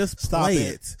didn't just play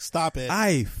it. Stop it.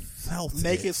 I felt it.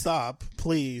 Make it stop,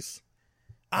 please.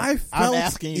 I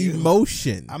felt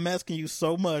emotion. I'm asking you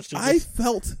so much. I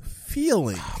felt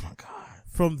feeling oh my God.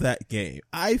 From that game.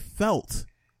 I felt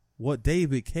what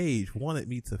David Cage wanted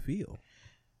me to feel.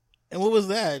 And what was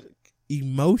that?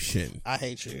 Emotion. I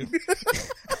hate you.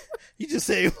 You just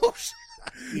say emotion.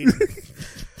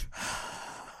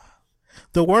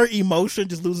 The word emotion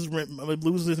just loses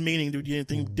meaning to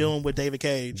anything dealing with David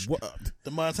Cage. What? The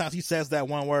amount of times he says that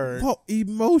one word. Well,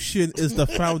 emotion is the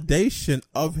foundation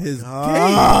of his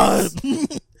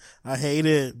games. I hate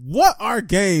it. What are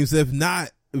games if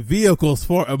not vehicles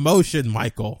for emotion,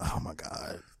 Michael? Oh my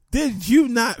God. Did you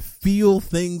not feel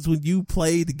things when you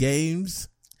played games?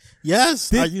 Yes.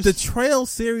 Did the Trail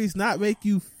series not make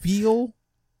you feel?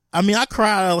 I mean, I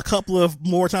cried a couple of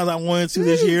more times I wanted to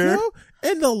this year. Go.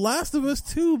 And The Last of Us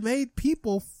 2 made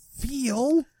people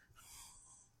feel.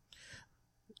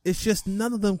 It's just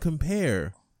none of them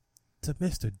compare to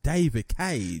Mr. David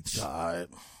Cage. God.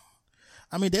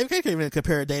 I mean, David Cage can't even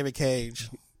compare to David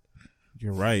Cage.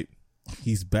 You're right.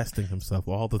 He's besting himself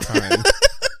all the time.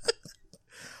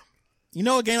 You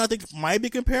know a game I think might be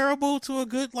comparable to a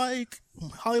good, like,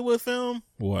 Hollywood film?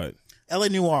 What? L.A.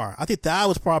 Noire. I think that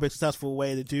was probably a successful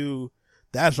way to do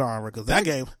that genre, because that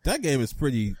game is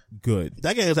pretty good.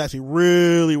 That game is actually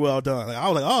really well done. Like, I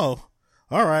was like, oh,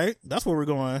 all right, that's where we're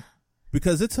going.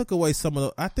 Because it took away some of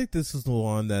the, I think this is the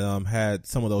one that had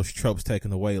some of those tropes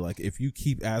taken away. Like, if you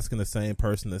keep asking the same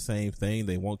person the same thing,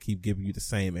 they won't keep giving you the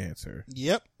same answer.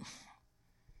 Yep.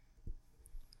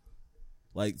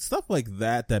 Like, stuff like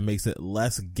that makes it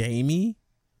less gamey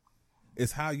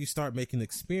is how you start making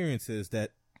experiences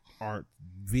that aren't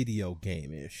video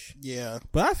game-ish. Yeah.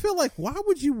 But I feel like, why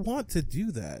would you want to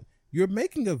do that? You're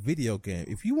making a video game.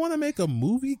 If you want to make a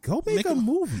movie, go make a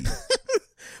movie.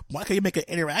 Why can't you make an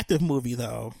interactive movie,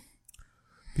 though?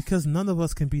 Because none of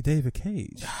us can be David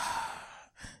Cage.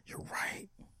 You're right.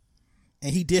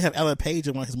 And he did have Ellen Page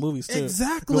in one of his movies, too.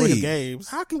 Exactly. Games.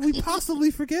 How can we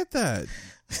possibly forget that?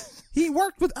 He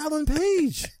worked with Ellen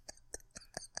Page.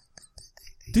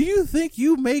 Do you think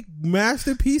you make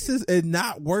masterpieces and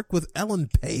not work with Ellen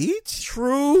Page?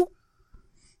 True.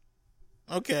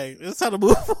 Okay, it's time to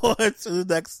move on to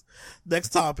the next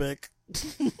topic.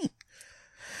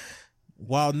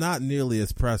 While not nearly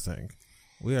as pressing,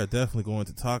 we are definitely going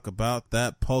to talk about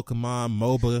that Pokemon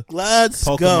MOBA. Let's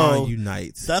Pokemon go.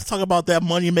 Unite. Let's talk about that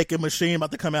money-making machine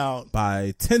about to come out.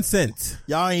 By Tencent.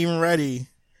 Y'all ain't even ready.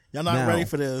 Y'all not ready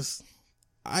for this.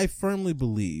 I firmly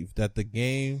believe that the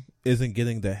game isn't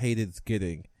getting the hate it's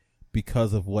getting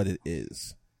because of what it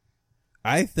is.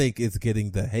 I think it's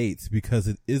getting the hate because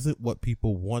it isn't what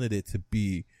people wanted it to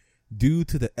be due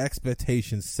to the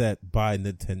expectations set by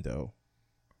Nintendo,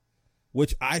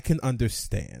 which I can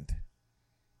understand.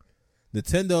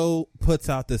 Nintendo puts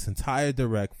out this entire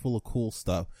direct full of cool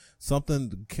stuff.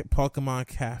 Something Pokemon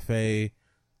Cafe,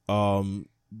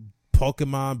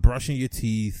 Pokemon brushing your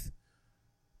teeth.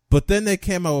 But then they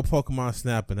came out with Pokemon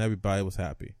Snap and everybody was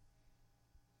happy.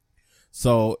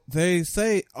 So they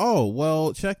say, oh,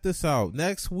 well, check this out.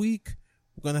 Next week,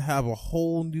 we're going to have a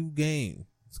whole new game.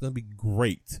 It's going to be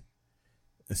great.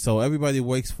 And so everybody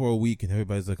waits for a week and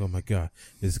everybody's like, oh my God,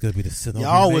 is this going to be the Sinnoh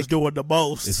Y'all remake? was doing the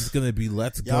most. Is this going to be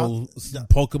Let's Go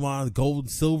Pokemon Gold and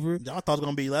Silver? Y'all thought it was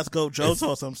going to be Let's Go Johto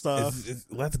or some stuff.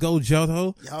 Let's Go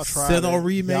Johto? Y'all tried Sinnoh it.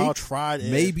 remake? Y'all tried it.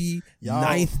 Maybe Y'all,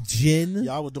 9th gen?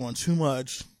 Y'all was doing too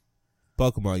much.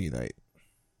 Pokemon Unite.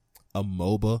 A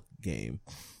MOBA game.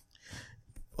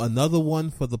 Another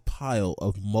one for the pile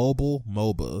of mobile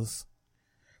MOBAs.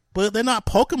 But they're not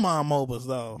Pokemon MOBAs,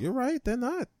 though. You're right, they're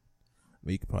not. I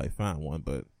mean, you could probably find one,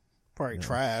 but... Probably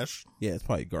trash. Yeah, it's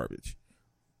probably garbage.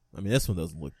 I mean, this one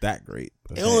doesn't look that great.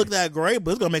 It don't look that great,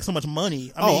 but it's going to make so much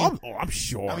money. I'm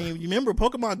sure. I mean, you remember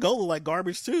Pokemon Go looked like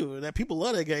garbage, too. That people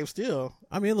love that game still.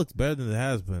 I mean, it looks better than it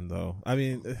has been, though. I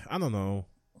mean, I don't know.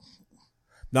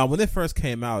 Now, when it first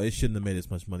came out, it shouldn't have made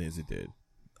as much money as it did.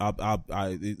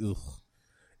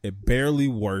 It barely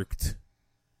worked.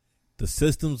 The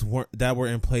systems that were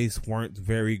in place weren't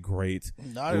very great.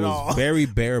 Not at all. It was very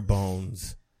bare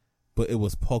bones, but it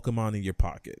was Pokemon in your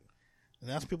pocket. And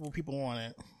that's people want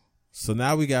it. So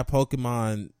now we got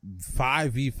Pokemon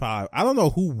 5v5. I don't know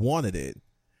who wanted it,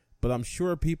 but I'm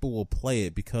sure people will play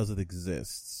it because it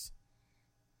exists.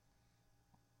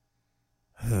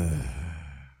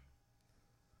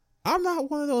 I'm not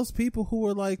one of those people who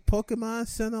are like Pokemon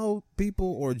Sinnoh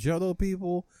people or Johto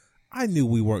people. I knew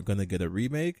we weren't going to get a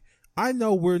remake. I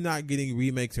know we're not getting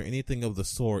remakes or anything of the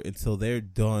sort until they're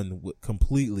done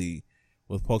completely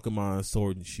with Pokemon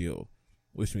Sword and Shield.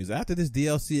 Which means after this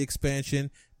DLC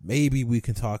expansion, maybe we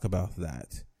can talk about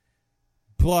that.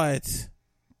 But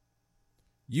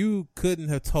you couldn't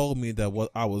have told me that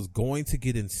what I was going to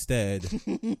get instead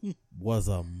was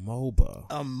a MOBA.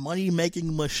 A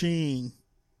money-making machine.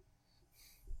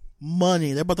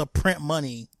 Money. They're about to print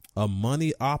money. A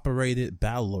money-operated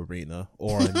battle arena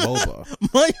or a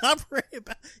MOBA. Money-operated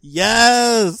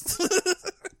yes!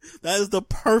 That is the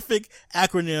perfect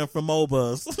acronym for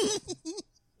MOBAs.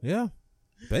 Yeah,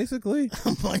 basically.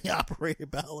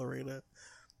 Money-operated battle arena.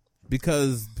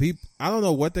 Because people, I don't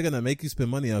know what they're going to make you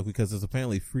spend money on because it's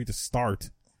apparently free to start.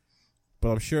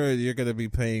 But I'm sure you're going to be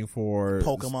paying for...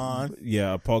 Pokemon.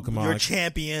 Yeah, Pokemon. Your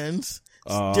champions.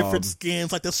 Different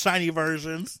skins, like the shiny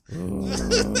versions.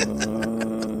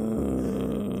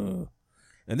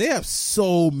 And they have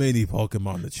so many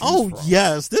Pokemon to choose from.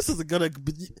 Yes. This is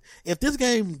if this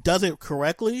game does it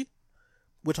correctly,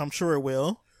 which I'm sure it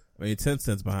will. I mean,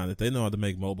 Tencent's behind it. They know how to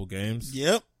make mobile games.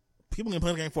 Yep. People can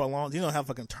play the game for a long time. You don't have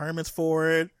fucking tournaments for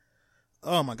it.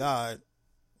 Oh my God.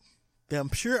 The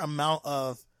pure amount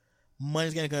of money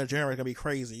it's going to generate is going to be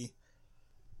crazy.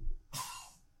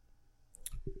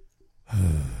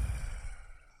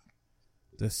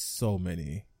 There's so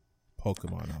many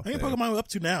Pokemon out there. How many Pokemon are we up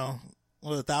to now?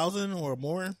 1,000 or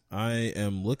more? I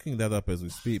am looking that up as we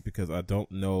speak because I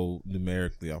don't know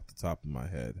numerically off the top of my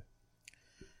head.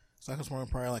 So I can swear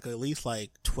probably like at least like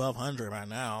 1,200 right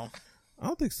now. I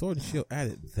don't think Sword and Shield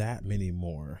added that many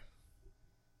more.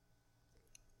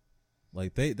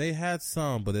 Like they had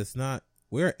some, but it's not.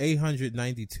 We're at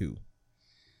 892.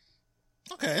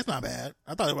 Okay, it's not bad.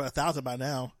 I thought it was 1,000 by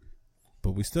now.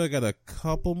 But we still got a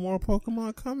couple more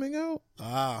Pokemon coming out.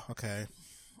 Ah, okay.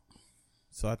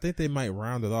 So I think they might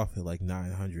round it off at like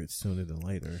 900 sooner than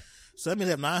later. So that means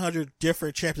they have 900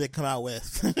 different champions they can come out with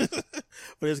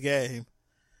for this game.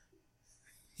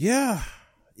 Yeah.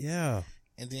 Yeah.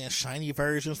 And then shiny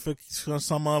versions for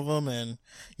some of them. And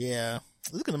yeah,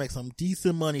 this is going to make some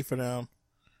decent money for them.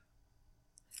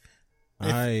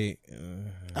 I feel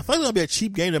like it's going to be a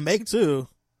cheap game to make too.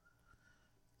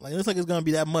 Like, it looks like it's going to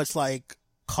be that much like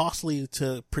costly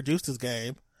to produce this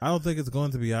game. I don't think it's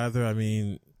going to be either. I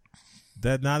mean,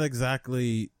 they're not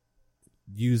exactly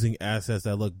using assets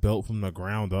that look built from the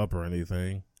ground up or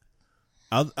anything.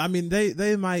 I mean,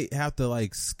 they might have to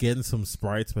like skin some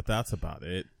sprites, but that's about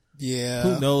it. Yeah.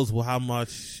 Who knows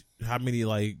how many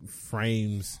like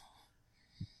frames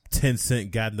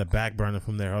Tencent got in the back burner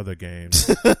from their other games.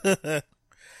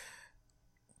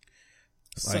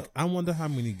 Like, I wonder how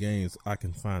many games I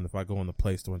can find if I go on the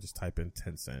Play Store and just type in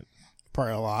Tencent.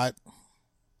 Probably a lot.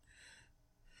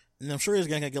 And I'm sure it's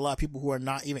going to get a lot of people who are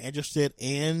not even interested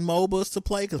in MOBAs to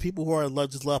play, because people who are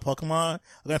just love Pokemon are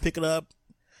going to pick it up.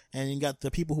 And you got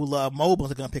the people who love MOBAs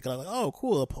are going to pick it up. Like, oh,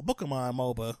 cool, a Pokemon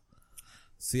MOBA.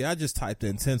 See, I just typed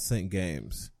in Tencent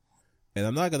games. And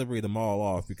I'm not going to read them all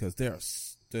off because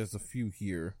there's a few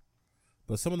here.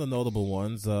 But some of the notable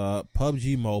ones,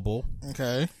 PUBG Mobile.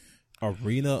 Okay.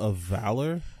 Arena of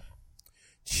Valor.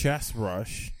 Chess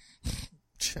Rush.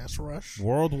 Chess Rush.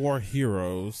 World War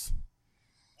Heroes.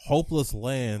 Hopeless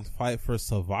Land, Fight for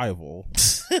Survival.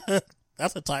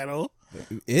 That's a title.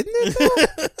 Isn't it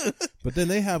though? But then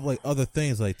they have like other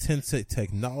things like Tencent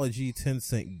Technology,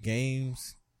 Tencent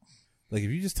Games. Like if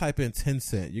you just type in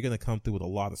Tencent, you're going to come through with a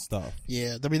lot of stuff.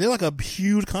 Yeah. I mean, they're like a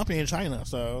huge company in China,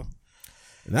 so.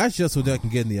 And that's just what I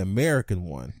can get in the American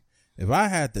one. If I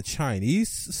had the Chinese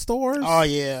stores. Oh,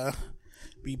 yeah.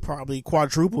 Be probably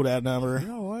quadruple that number. You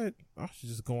know what? I should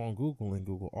just go on Google and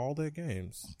Google all their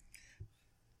games.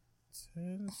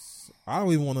 I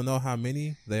don't even want to know how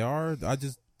many they are. I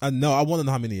want to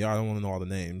know how many they are. I don't want to know all the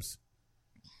names.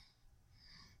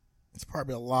 It's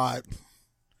probably a lot.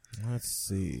 Let's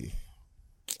see.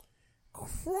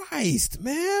 Christ,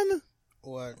 man.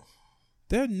 What?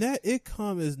 Their net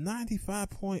income is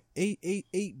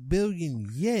 95.888 billion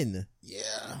yen.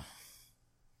 Yeah.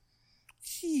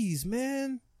 Jeez,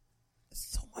 man. That's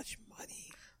so much money.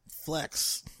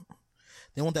 Flex.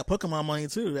 They want that Pokemon money,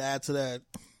 too, to add to that.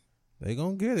 They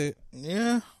gonna get it.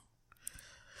 Yeah.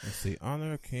 Let's see.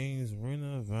 Honor Kings,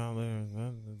 Arena of Valor.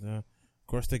 Of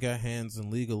course, they got hands in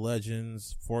League of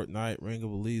Legends, Fortnite, Ring of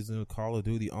Elysium, Call of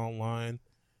Duty Online,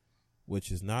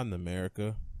 which is not in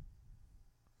America.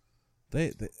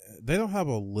 They don't have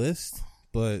a list,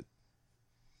 but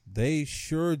they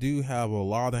sure do have a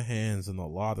lot of hands in a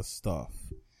lot of stuff.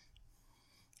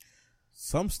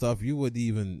 Some stuff you wouldn't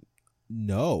even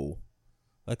know.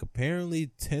 Like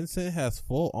apparently Tencent has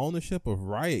full ownership of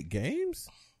Riot Games?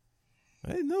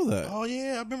 I didn't know that. Oh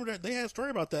yeah, I remember that they had a story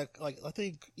about that. Like I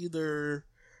think either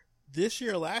this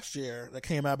year or last year that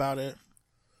came out about it.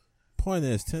 Point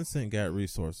is, Tencent got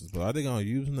resources, but are they gonna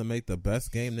use them to make the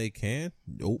best game they can?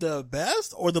 Nope. The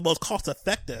best or the most cost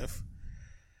effective?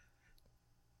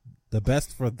 The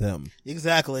best for them.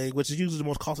 Exactly, which is usually the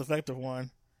most cost effective one.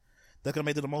 That's gonna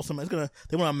make it the most. They want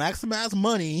to maximize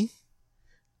money,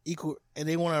 equal, and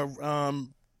they want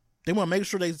to make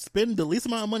sure they spend the least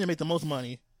amount of money and make the most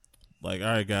money. Like, all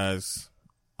right, guys,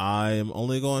 I am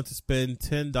only going to spend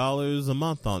 $10 a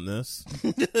month on this.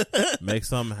 Make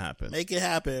something happen. Make it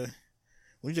happen.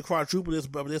 We need to quadruple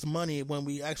this money when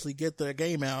we actually get their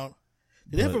game out.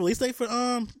 Did they have a release date for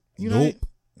Unite? Nope.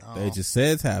 Oh. They just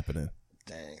said it's happening.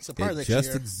 Dang. So it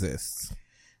just exists.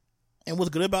 And what's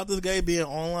good about this game being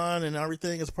online and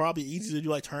everything is probably easy to do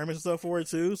like tournaments and stuff for it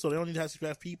too. So they don't need to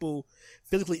have people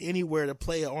physically anywhere to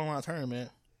play an online tournament.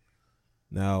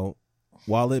 Now,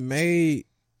 while it may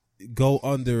go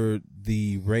under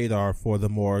the radar for the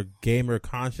more gamer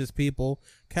conscious people,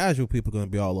 casual people are going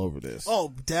to be all over this.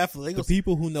 Oh, definitely. The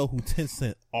people who know who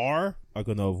Tencent are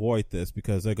going to avoid this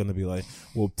because they're going to be like,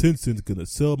 well, Tencent's going to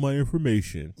sell my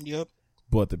information. Yep.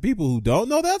 But the people who don't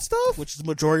know that stuff, which is the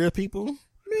majority of people,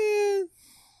 man,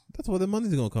 that's where the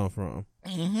money's going to come from.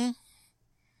 Mm-hmm.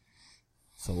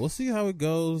 So we'll see how it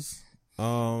goes.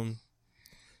 Not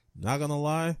going to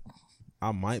lie,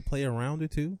 I might play around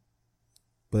it too.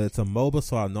 But it's a MOBA,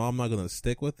 so I know I'm not going to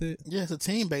stick with it. Yeah, it's a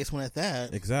team-based one at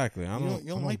that. Exactly. I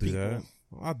don't like do people. that.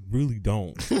 I really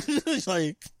don't. It's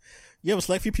like, you have a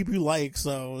select few people you like,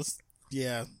 so it's,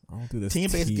 yeah. I don't do this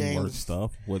team-based teamwork games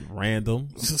stuff with random.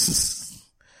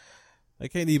 They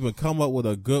can't even come up with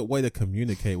a good way to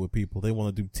communicate with people. They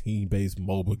want to do team-based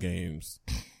MOBA games.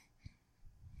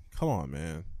 Come on,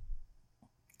 man.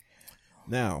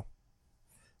 Now,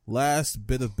 last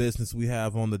bit of business we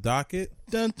have on the docket.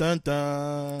 Dun, dun,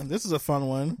 dun. This is a fun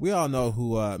one. We all know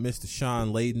who Mr.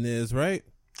 Sean Layden is, right?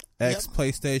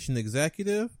 Ex-PlayStation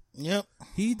executive. Yep.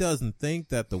 He doesn't think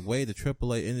that the way the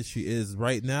AAA industry is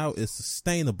right now is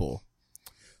sustainable,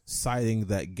 citing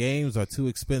that games are too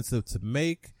expensive to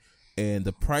make and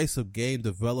the price of game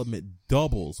development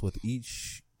doubles with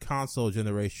each console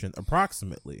generation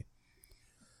approximately.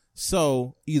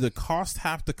 So either costs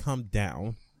have to come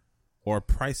down or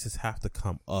prices have to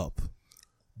come up.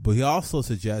 But he also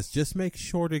suggests just make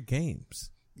shorter games.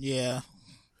 Yeah.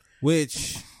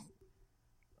 Which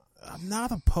I'm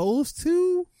not opposed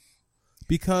to,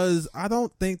 because I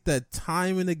don't think that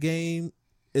time in a game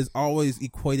is always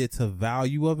equated to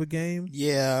value of a game.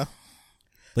 Yeah.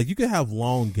 Like, you can have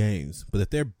long games, but if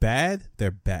they're bad,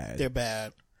 they're bad. They're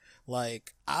bad.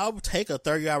 Like, I'll take a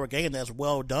 30-hour game that's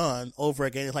well done over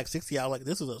a game that's like 60 hours. Like,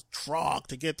 this is a trog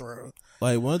to get through.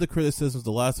 Like, one of the criticisms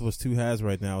The Last of Us 2 has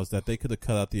right now is that they could have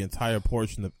cut out the entire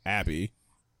portion of Abby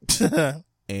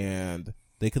and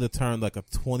they could have turned like a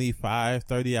 25,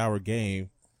 30-hour game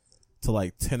to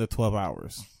like 10 or 12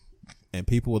 hours and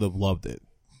people would have loved it.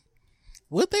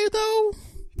 Would they, though?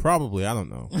 Probably. I don't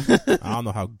know. I don't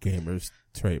know how gamers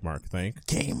trademark think.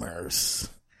 Gamers.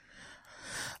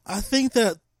 I think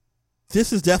that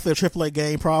this is definitely a AAA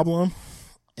game problem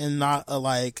and not a,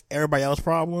 like, everybody else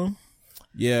problem.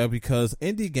 Yeah, because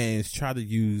indie games try to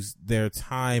use their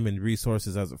time and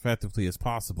resources as effectively as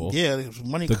possible. Yeah, there's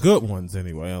money. The good ones,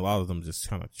 anyway. A lot of them just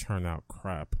kind of churn out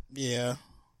crap. Yeah.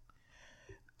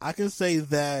 I can say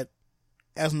that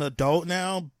as an adult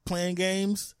now, playing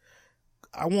games,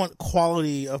 I want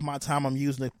quality of my time I'm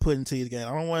using to put into these games.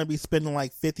 I don't want to be spending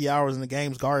like 50 hours in the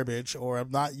game's garbage or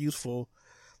not useful.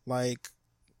 Like,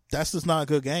 that's just not a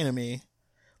good game to me.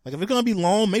 Like, if it's going to be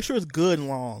long, make sure it's good and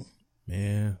long.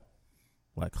 Man,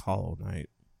 like Hollow Knight.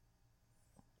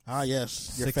 Ah,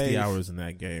 yes. Your 60 fave. hours in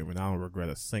that game, and I don't regret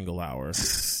a single hour.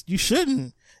 You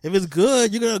shouldn't. If it's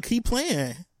good, you're going to keep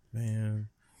playing. Man,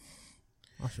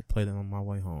 I should play that on my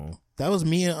way home. That was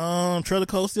me and Trail to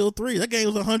Cold Steel 3. That game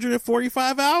was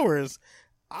 145 hours.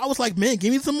 I was like, man,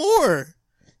 give me some more.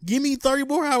 Give me 30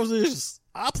 more hours of this.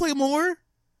 I'll play more.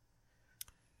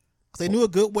 They knew a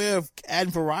good way of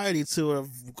adding variety to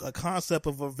a concept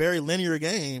of a very linear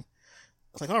game.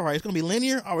 It's like, all right, it's going to be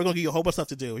linear. All right, we're going to give you a whole bunch of stuff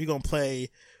to do. You're going to play.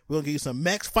 We're going to give you some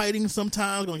mech fighting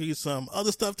sometimes. We're going to give you some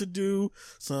other stuff to do,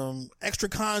 some extra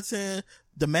content,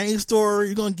 the main story.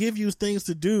 You're going to give you things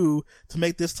to do to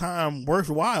make this time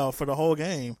worthwhile for the whole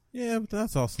game. Yeah, but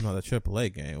that's also not a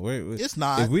AAA game. It's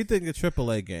not. If we think of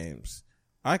AAA games,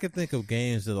 I could think of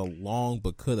games that are long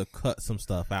but could have cut some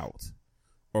stuff out.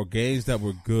 Or games that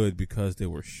were good because they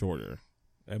were shorter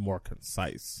and more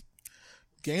concise.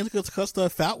 Games that could cut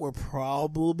stuff out would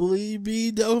probably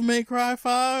be Devil May Cry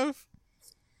 5.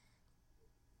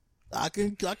 I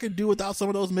can do without some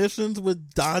of those missions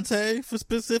with Dante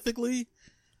specifically.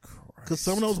 Because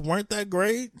some of those weren't that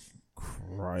great.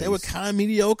 Christ. They were kind of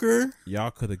mediocre.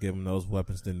 Y'all could have given those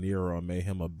weapons to Nero and made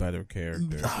him a better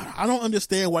character. I don't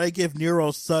understand why they give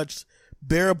Nero such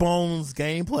bare bones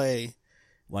gameplay.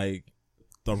 Like,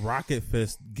 the Rocket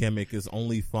Fist gimmick is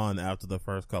only fun after the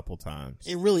first couple times.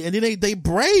 It really, and then they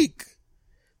break.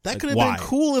 That Like, could have why? been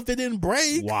cool if it didn't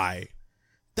break. Why?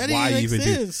 That didn't make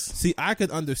sense. See, I could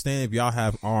understand if y'all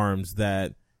have arms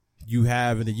that you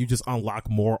have and then you just unlock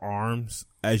more arms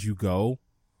as you go,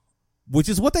 which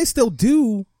is what they still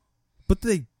do, but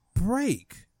they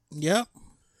break. Yep.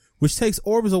 Which takes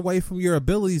orbs away from your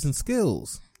abilities and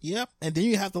skills. Yep. And then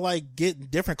you have to like get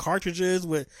different cartridges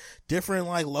with different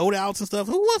like loadouts and stuff.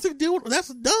 Who wants to do it? That's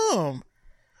dumb.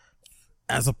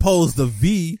 As opposed to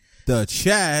V, the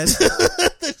Chad.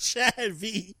 The Chad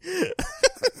V.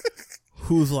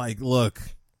 Who's like, look,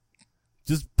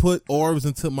 just put orbs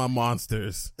into my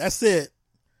monsters. That's it.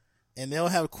 And they'll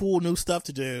have cool new stuff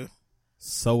to do.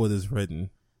 So it is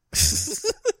written.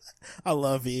 I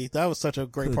love V. That was such a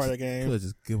great part of the game. Could have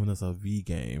just given us a V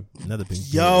game. That'd have been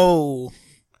Yo.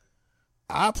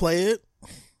 I play it.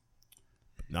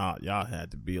 Nah, y'all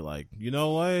had to be like, you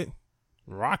know what?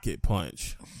 Rocket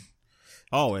Punch.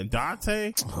 Oh, and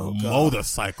Dante? Oh,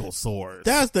 motorcycle sword.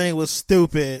 That thing was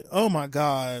stupid. Oh my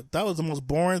god. That was the most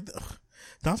boring.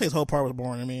 Dante's whole part was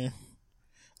boring to me.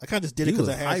 I kind of just did it because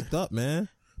I had hyped up, man.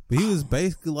 But he was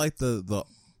basically like the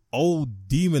old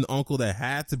demon uncle that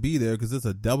had to be there because it's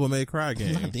a Devil May Cry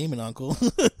game. Not demon uncle.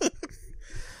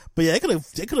 But yeah, they could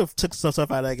have took some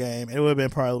stuff out of that game. It would have been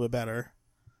probably a little bit better.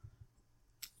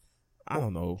 I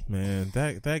don't know, man.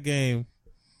 That game,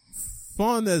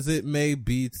 fun as it may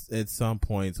be at some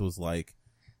points, was like,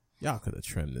 y'all could have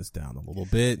trimmed this down a little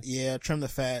bit. Yeah, trim the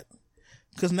fat.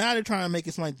 Because now they're trying to make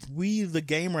it seem like we, the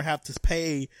gamer, have to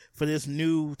pay for this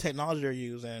new technology they're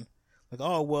using. Like,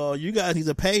 oh, well, you guys need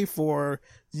to pay for,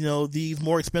 these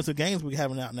more expensive games we're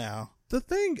having out now. The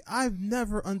thing I've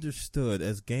never understood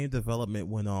as game development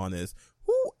went on is,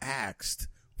 who asked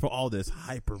for all this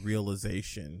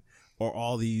hyper-realization or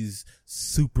all these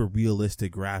super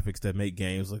realistic graphics that make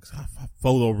games look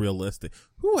photorealistic?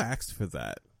 Who asked for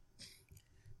that?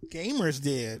 Gamers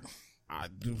did.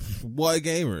 What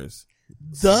gamers?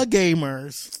 The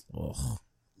gamers. Ugh.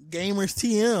 Gamers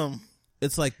TM.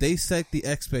 It's like they set the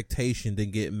expectation, then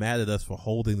get mad at us for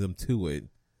holding them to it.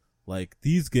 Like,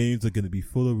 these games are going to be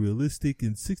photorealistic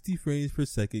and 60 frames per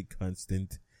second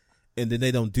constant. And then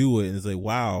they don't do it. And it's like,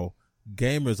 wow,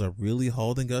 gamers are really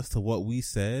holding us to what we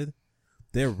said?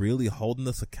 They're really holding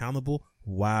us accountable?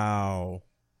 Wow.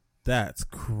 That's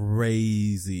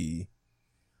crazy.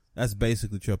 That's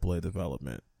basically AAA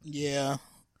development. Yeah.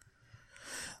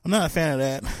 I'm not a fan of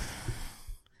that.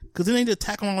 Because they need to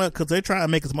tackle all that because they're trying to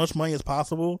make as much money as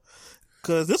possible.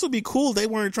 Because this would be cool if they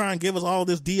weren't trying to give us all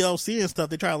this DLC and stuff.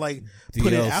 They try to like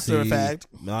put it after the fact.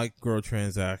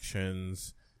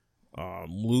 Microtransactions,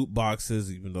 loot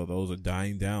boxes, even though those are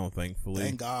dying down, thankfully.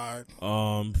 Thank God.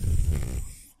 All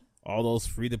those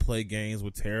free-to-play games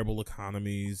with terrible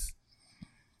economies.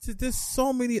 There's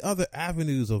so many other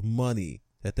avenues of money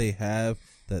that they have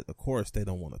that, of course, they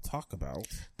don't want to talk about.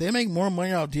 They make more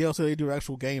money out of DLC than they do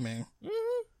actual gaming.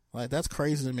 Mm-hmm. Like, that's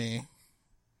crazy to me.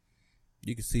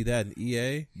 You can see that in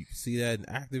EA. You can see that in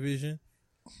Activision.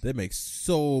 They make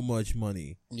so much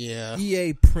money. Yeah.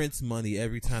 EA prints money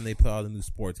every time they put out a new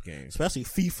sports game. Especially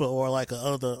FIFA or like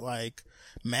other like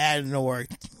Madden or...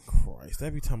 Christ,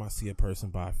 every time I see a person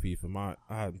buy FIFA,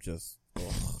 I'm just...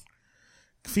 Ugh.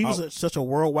 FIFA's such a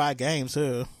worldwide game,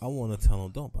 too. I want to tell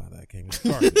them, don't buy that game. It's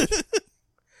garbage.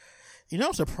 You know,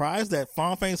 I'm surprised that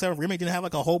Final Fantasy 7 Remake didn't have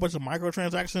like a whole bunch of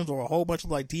microtransactions or a whole bunch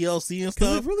of like DLC and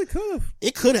stuff. It really could have.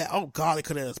 It could have. Oh, God, it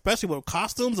could have. Especially with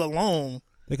costumes alone.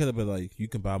 They could have been like, you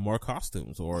can buy more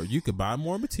costumes, or you could buy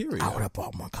more material. I would have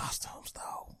bought more costumes,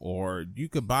 though. Or you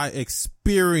could buy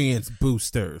experience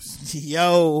boosters.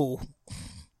 Yo.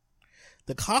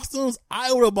 The costumes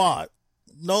I would have bought.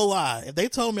 No lie. If they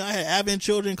told me I had Advent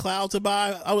Children Cloud to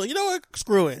buy, I was like, you know what?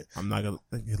 Screw it. I'm not going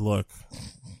to... Look,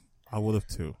 I would have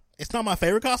too. It's not my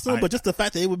favorite costume, but just the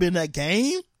fact that it would be in that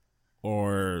game.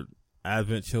 Or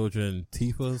Advent Children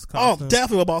Tifa's costume. Oh,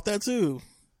 definitely about that too.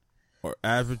 Or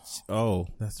Advent... Oh,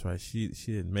 that's right. She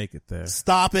didn't make it there.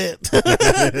 Stop it.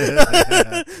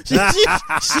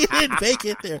 she didn't make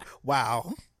it there.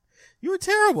 Wow. You were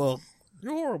terrible.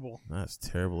 You're horrible. Not as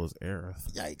terrible as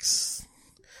Aerith. Yikes.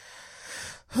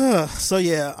 So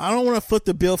yeah, I don't want to foot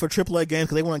the bill for AAA games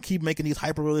because they want to keep making these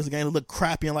hyper-realistic games that look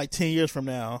crappy in like 10 years from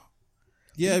now.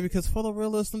 Yeah, because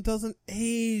photorealism doesn't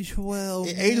age well.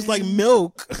 It ages like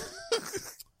milk.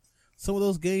 Some of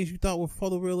those games you thought were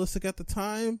photorealistic at the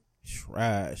time,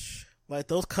 trash. Like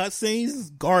those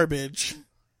cutscenes, garbage.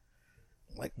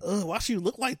 Like, why should you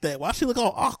look like that? Why should you look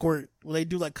all awkward when they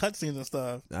do like cutscenes and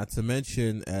stuff? Not to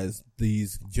mention, as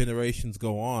these generations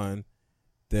go on,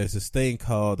 there's this thing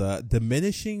called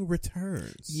diminishing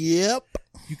returns. Yep.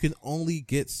 You can only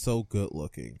get so good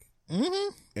looking. Mm-hmm.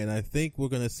 And I think we're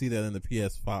going to see that in the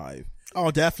PS5. Oh,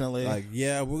 definitely. Like,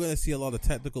 yeah, we're going to see a lot of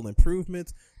technical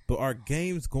improvements, but are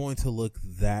games going to look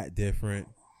that different?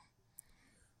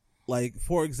 Like,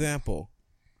 for example,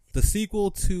 the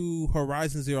sequel to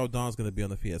Horizon Zero Dawn is going to be on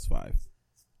the PS5.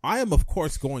 I am, of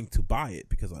course, going to buy it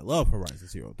because I love Horizon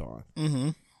Zero Dawn. Mm-hmm.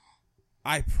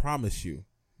 I promise you,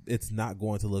 it's not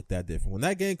going to look that different. When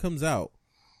that game comes out,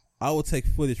 I will take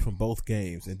footage from both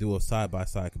games and do a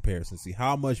side-by-side comparison, see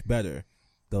how much better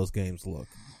those games look,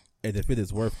 and if it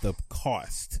is worth the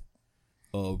cost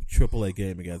of AAA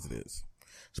gaming as it is.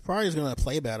 It's probably going to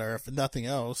play better, if nothing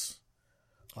else.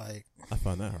 Like, I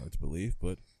find that hard to believe,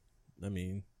 but I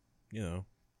mean, you know,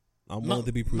 I'm willing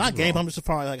to be proven not game. wrong. I'm just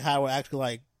probably like how it actually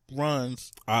like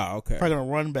runs. Ah, okay. Probably going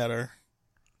to run better.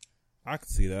 I can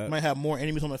see that. Might have more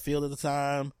enemies on the field at the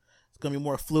time. It's going to be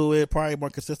more fluid. Probably more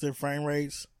consistent frame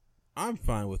rates. I'm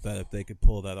fine with that if they could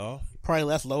pull that off. Probably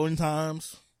less loading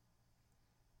times.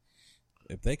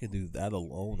 If they could do that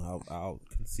alone, I'll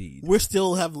concede. We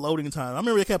still have loading time. I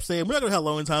remember they kept saying, we're not going to have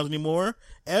loading times anymore.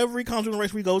 Every console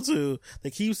race we go to, they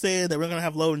keep saying that we're not going to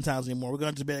have loading times anymore. We're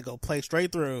going to be able to go play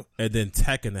straight through. And then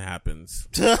Tekken happens.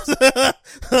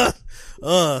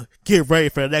 Get ready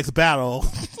for the next battle.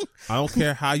 I don't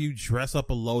care how you dress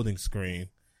up a loading screen.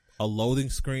 A loading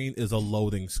screen is a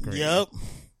loading screen. Yep.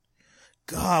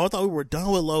 God, I thought we were done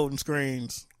with loading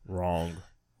screens. Wrong.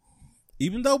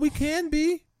 Even though we can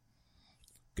be.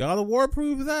 God of War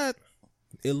proves that.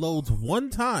 It loads one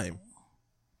time.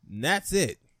 And that's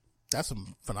it. That's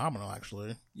phenomenal,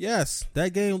 actually. Yes,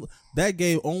 that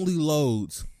game only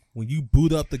loads when you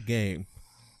boot up the game.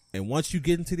 And once you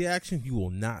get into the action, you will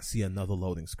not see another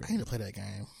loading I screen. need to play that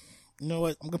game. You know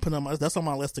what? I'm going to put it on that's on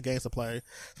my list of games to play.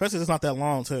 Especially if it's not that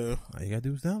long, too. All you gotta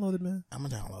do is download it, man. I'm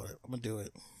going to download it. I'm going to do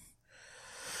it.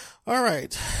 All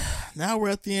right. Now we're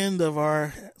at the end of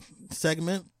our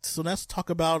segment. So let's talk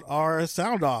about our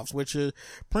sound offs, which is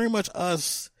pretty much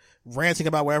us ranting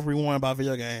about whatever we want about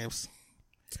video games.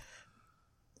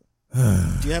 Do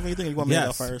you have anything you want me to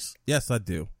go first? Yes, I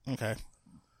do. Okay.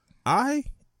 I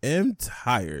am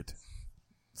tired.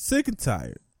 Sick and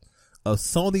tired of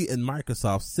Sony and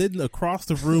Microsoft sitting across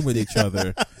the room at each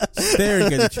other,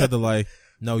 staring at each other like,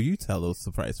 no, you tell us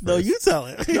the price first. No, you tell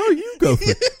it. No, you go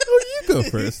first. No, you go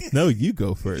first. No, you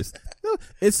go first. No,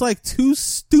 it's like two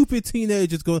stupid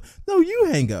teenagers going, no, you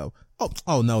hang up.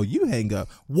 Oh no, you hang up.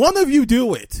 One of you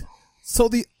do it. So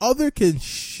the other can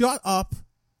shut up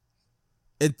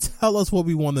and tell us what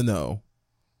we want to know.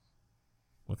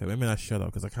 Okay, maybe not shut up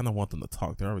because I kind of want them to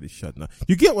talk. They're already shutting up.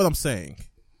 You get what I'm saying?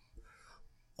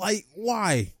 Like,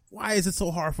 why? Why is it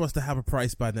so hard for us to have a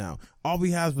price by now? All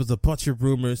we have was a bunch of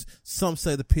rumors. Some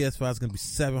say the PS5 is going to be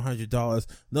 $700.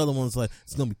 Another one's like,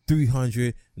 it's going to be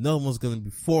 $300. Another one's going to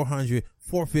be $400,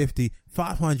 $450,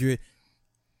 $500.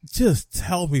 Just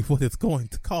tell me what it's going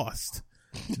to cost.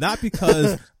 Not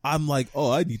because I'm like,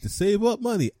 oh, I need to save up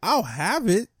money. I'll have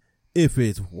it if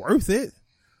it's worth it.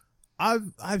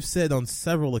 I've said on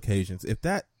several occasions, if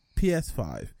that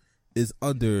PS5 is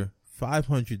under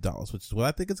 $500, which is what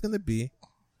I think it's going to be,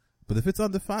 but if it's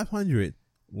under $500,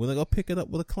 we're going to go pick it up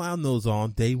with a clown nose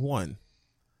on day one.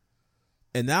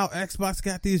 And now Xbox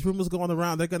got these rumors going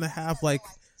around. They're going to have like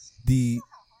the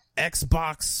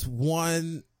Xbox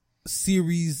One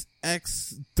Series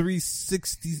X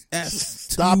 360S.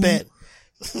 Stop it.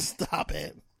 Stop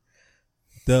it.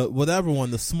 The whatever one,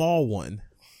 the small one.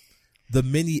 The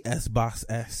mini Xbox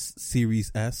S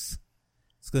Series S.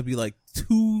 It's going to be like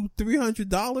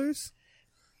 $200-$300.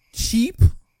 Cheap.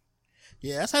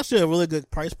 Yeah, that's actually a really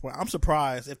good price point. I'm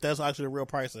surprised if that's actually the real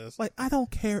prices. Like, I don't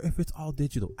care if it's all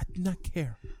digital. I do not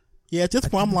care. Yeah, at this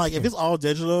point, I'm like, if it's all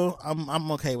digital,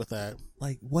 I'm okay with that.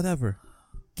 Like, whatever.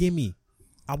 Gimme.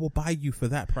 I will buy you for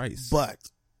that price. But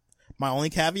my only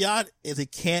caveat is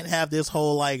it can't have this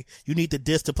whole, like, you need the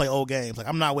disc to play old games. Like,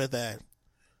 I'm not with that.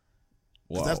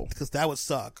 Because that would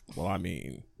suck. Well, I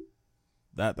mean,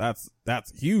 that's a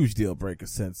huge deal breaker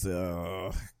since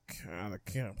kind of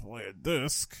can't play a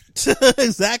disc.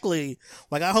 Exactly.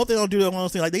 Like, I hope they don't do that one of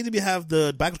those things. Like, they need to have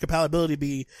the backwards compatibility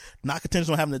be not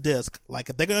contingent on having the disc. Like,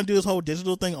 if they're gonna do this whole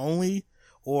digital thing only,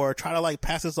 or try to like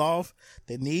pass this off,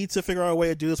 they need to figure out a way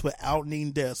to do this without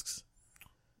needing discs.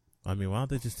 I mean, why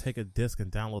don't they just take a disc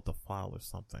and download the file or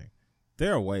something?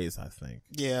 There are ways, I think.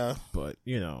 Yeah. But,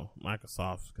 you know,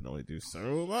 Microsoft can only do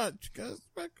so much because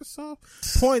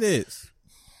Microsoft. Point is,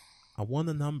 I want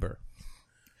a number.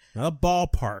 Not a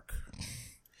ballpark.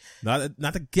 Not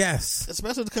a guess.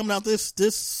 Especially coming out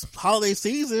this holiday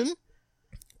season.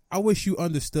 I wish you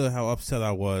understood how upset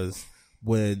I was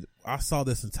when I saw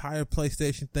this entire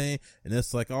PlayStation thing, and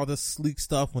it's like all this sleek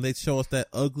stuff when they show us that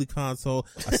ugly console.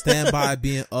 I stand by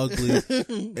being ugly.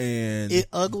 And it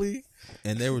ugly.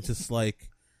 And they were just like,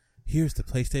 here's the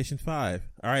PlayStation 5.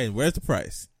 All right, and where's the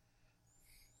price?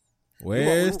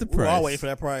 Where's the price? We're all waiting for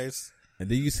that price. And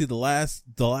then you see the last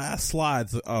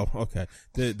slides. Oh, okay.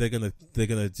 They're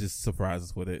gonna just surprise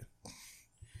us with it.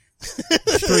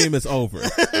 Stream is over.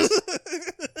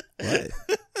 What?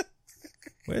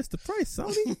 Where's the price,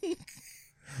 Sony?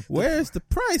 Where's the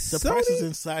price, The Sony? price is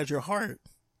inside your heart.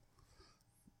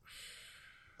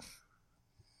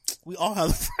 We all have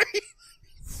the price.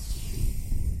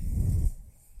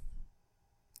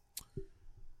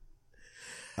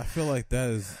 I feel like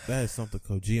that is something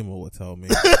Kojima would tell me.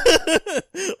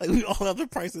 Like, we all have the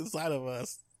price inside of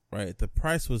us. Right. The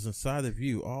price was inside of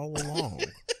you all along.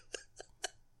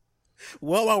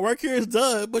 Well, my work here is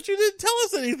done, but you didn't tell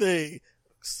us anything.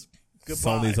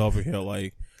 Goodbye. Sony's over here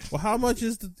like, well, how much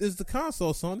is the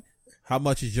console, Sony? How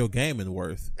much is your gaming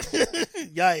worth?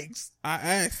 Yikes. I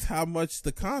asked how much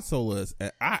the console is,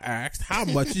 and I asked how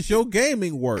much is your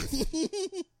gaming worth?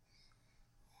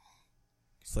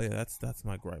 So yeah, that's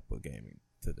my gripe with gaming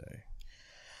today.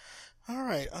 All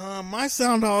right. My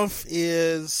sound off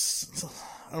is,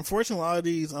 unfortunately, a lot of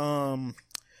these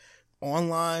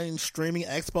online streaming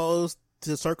expos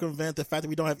to circumvent the fact that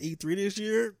we don't have E3 this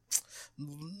year,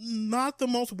 not the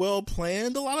most well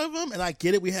planned, a lot of them. And I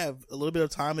get it, we have a little bit of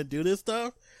time to do this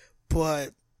stuff,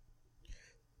 but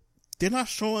they're not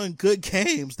showing good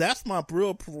games. That's my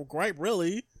real gripe,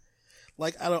 really.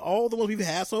 Like, out of all the ones we've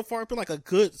had so far, it's been like a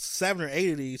good 7 or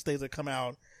 8 of these things that come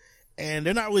out, and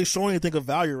they're not really showing anything of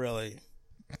value, really.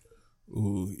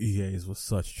 Ooh, EA's was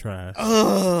such trash.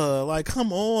 Like,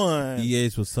 come on.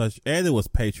 EA's was such, and it was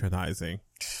patronizing.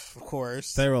 Of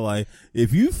course. They were like,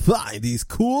 if you find these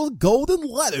cool golden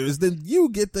letters, then you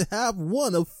get to have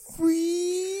one of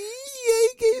free EA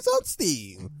games on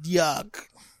Steam. Yuck.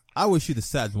 I wish you'd have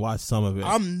sat and watched some of it.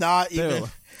 I'm not even.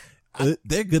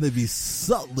 They're going to be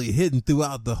subtly hidden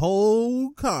throughout the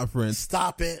whole conference.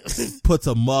 Stop it. Puts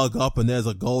a mug up and there's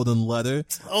a golden letter.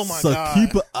 Oh my so God. So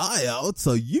keep an eye out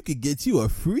so you can get you a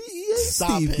free EA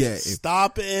Steam game.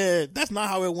 Stop it. That's not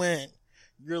how it went.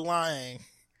 You're lying.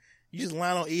 You just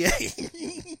lying on EA.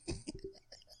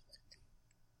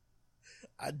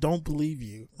 I don't believe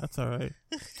you. That's all right.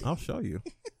 I'll show you.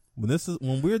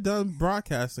 When we're done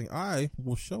broadcasting, I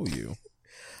will show you.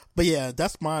 But yeah,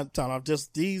 that's my time. I'm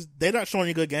just they're not showing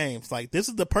you good games. Like, this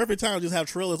is the perfect time to just have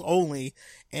trailers only,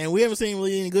 and we haven't seen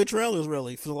really any good trailers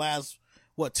really for the last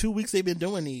 2 weeks they've been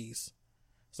doing these.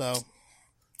 So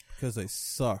because they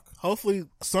suck. Hopefully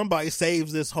somebody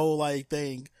saves this whole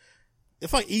thing.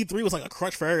 It's like E3 was like a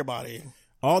crutch for everybody.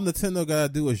 All Nintendo gotta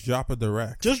do is drop a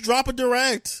direct. Just drop a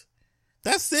direct.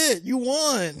 That's it. You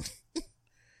won.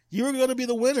 You were going to be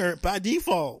the winner by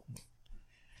default.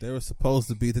 They were supposed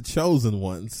to be the chosen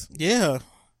ones. Yeah.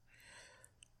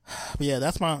 But yeah,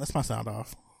 that's my sound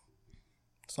off.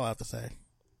 That's all I have to say.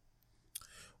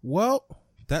 Well,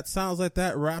 that sounds like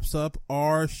that wraps up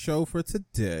our show for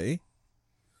today.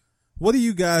 What do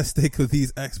you guys think of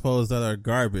these expos that are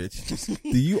garbage?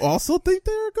 Do you also think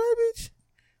they are garbage?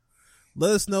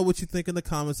 Let us know what you think in the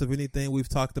comments of anything we've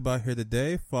talked about here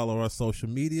today. Follow our social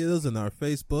medias and our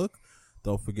Facebook.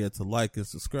 Don't forget to like and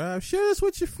subscribe. Share this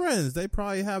with your friends. They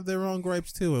probably have their own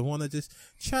gripes too and want to just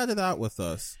chat it out with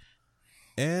us.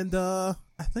 And I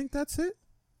think that's it.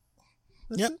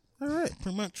 That's yep. it. All right.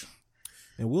 Pretty much.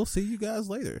 And we'll see you guys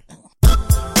later.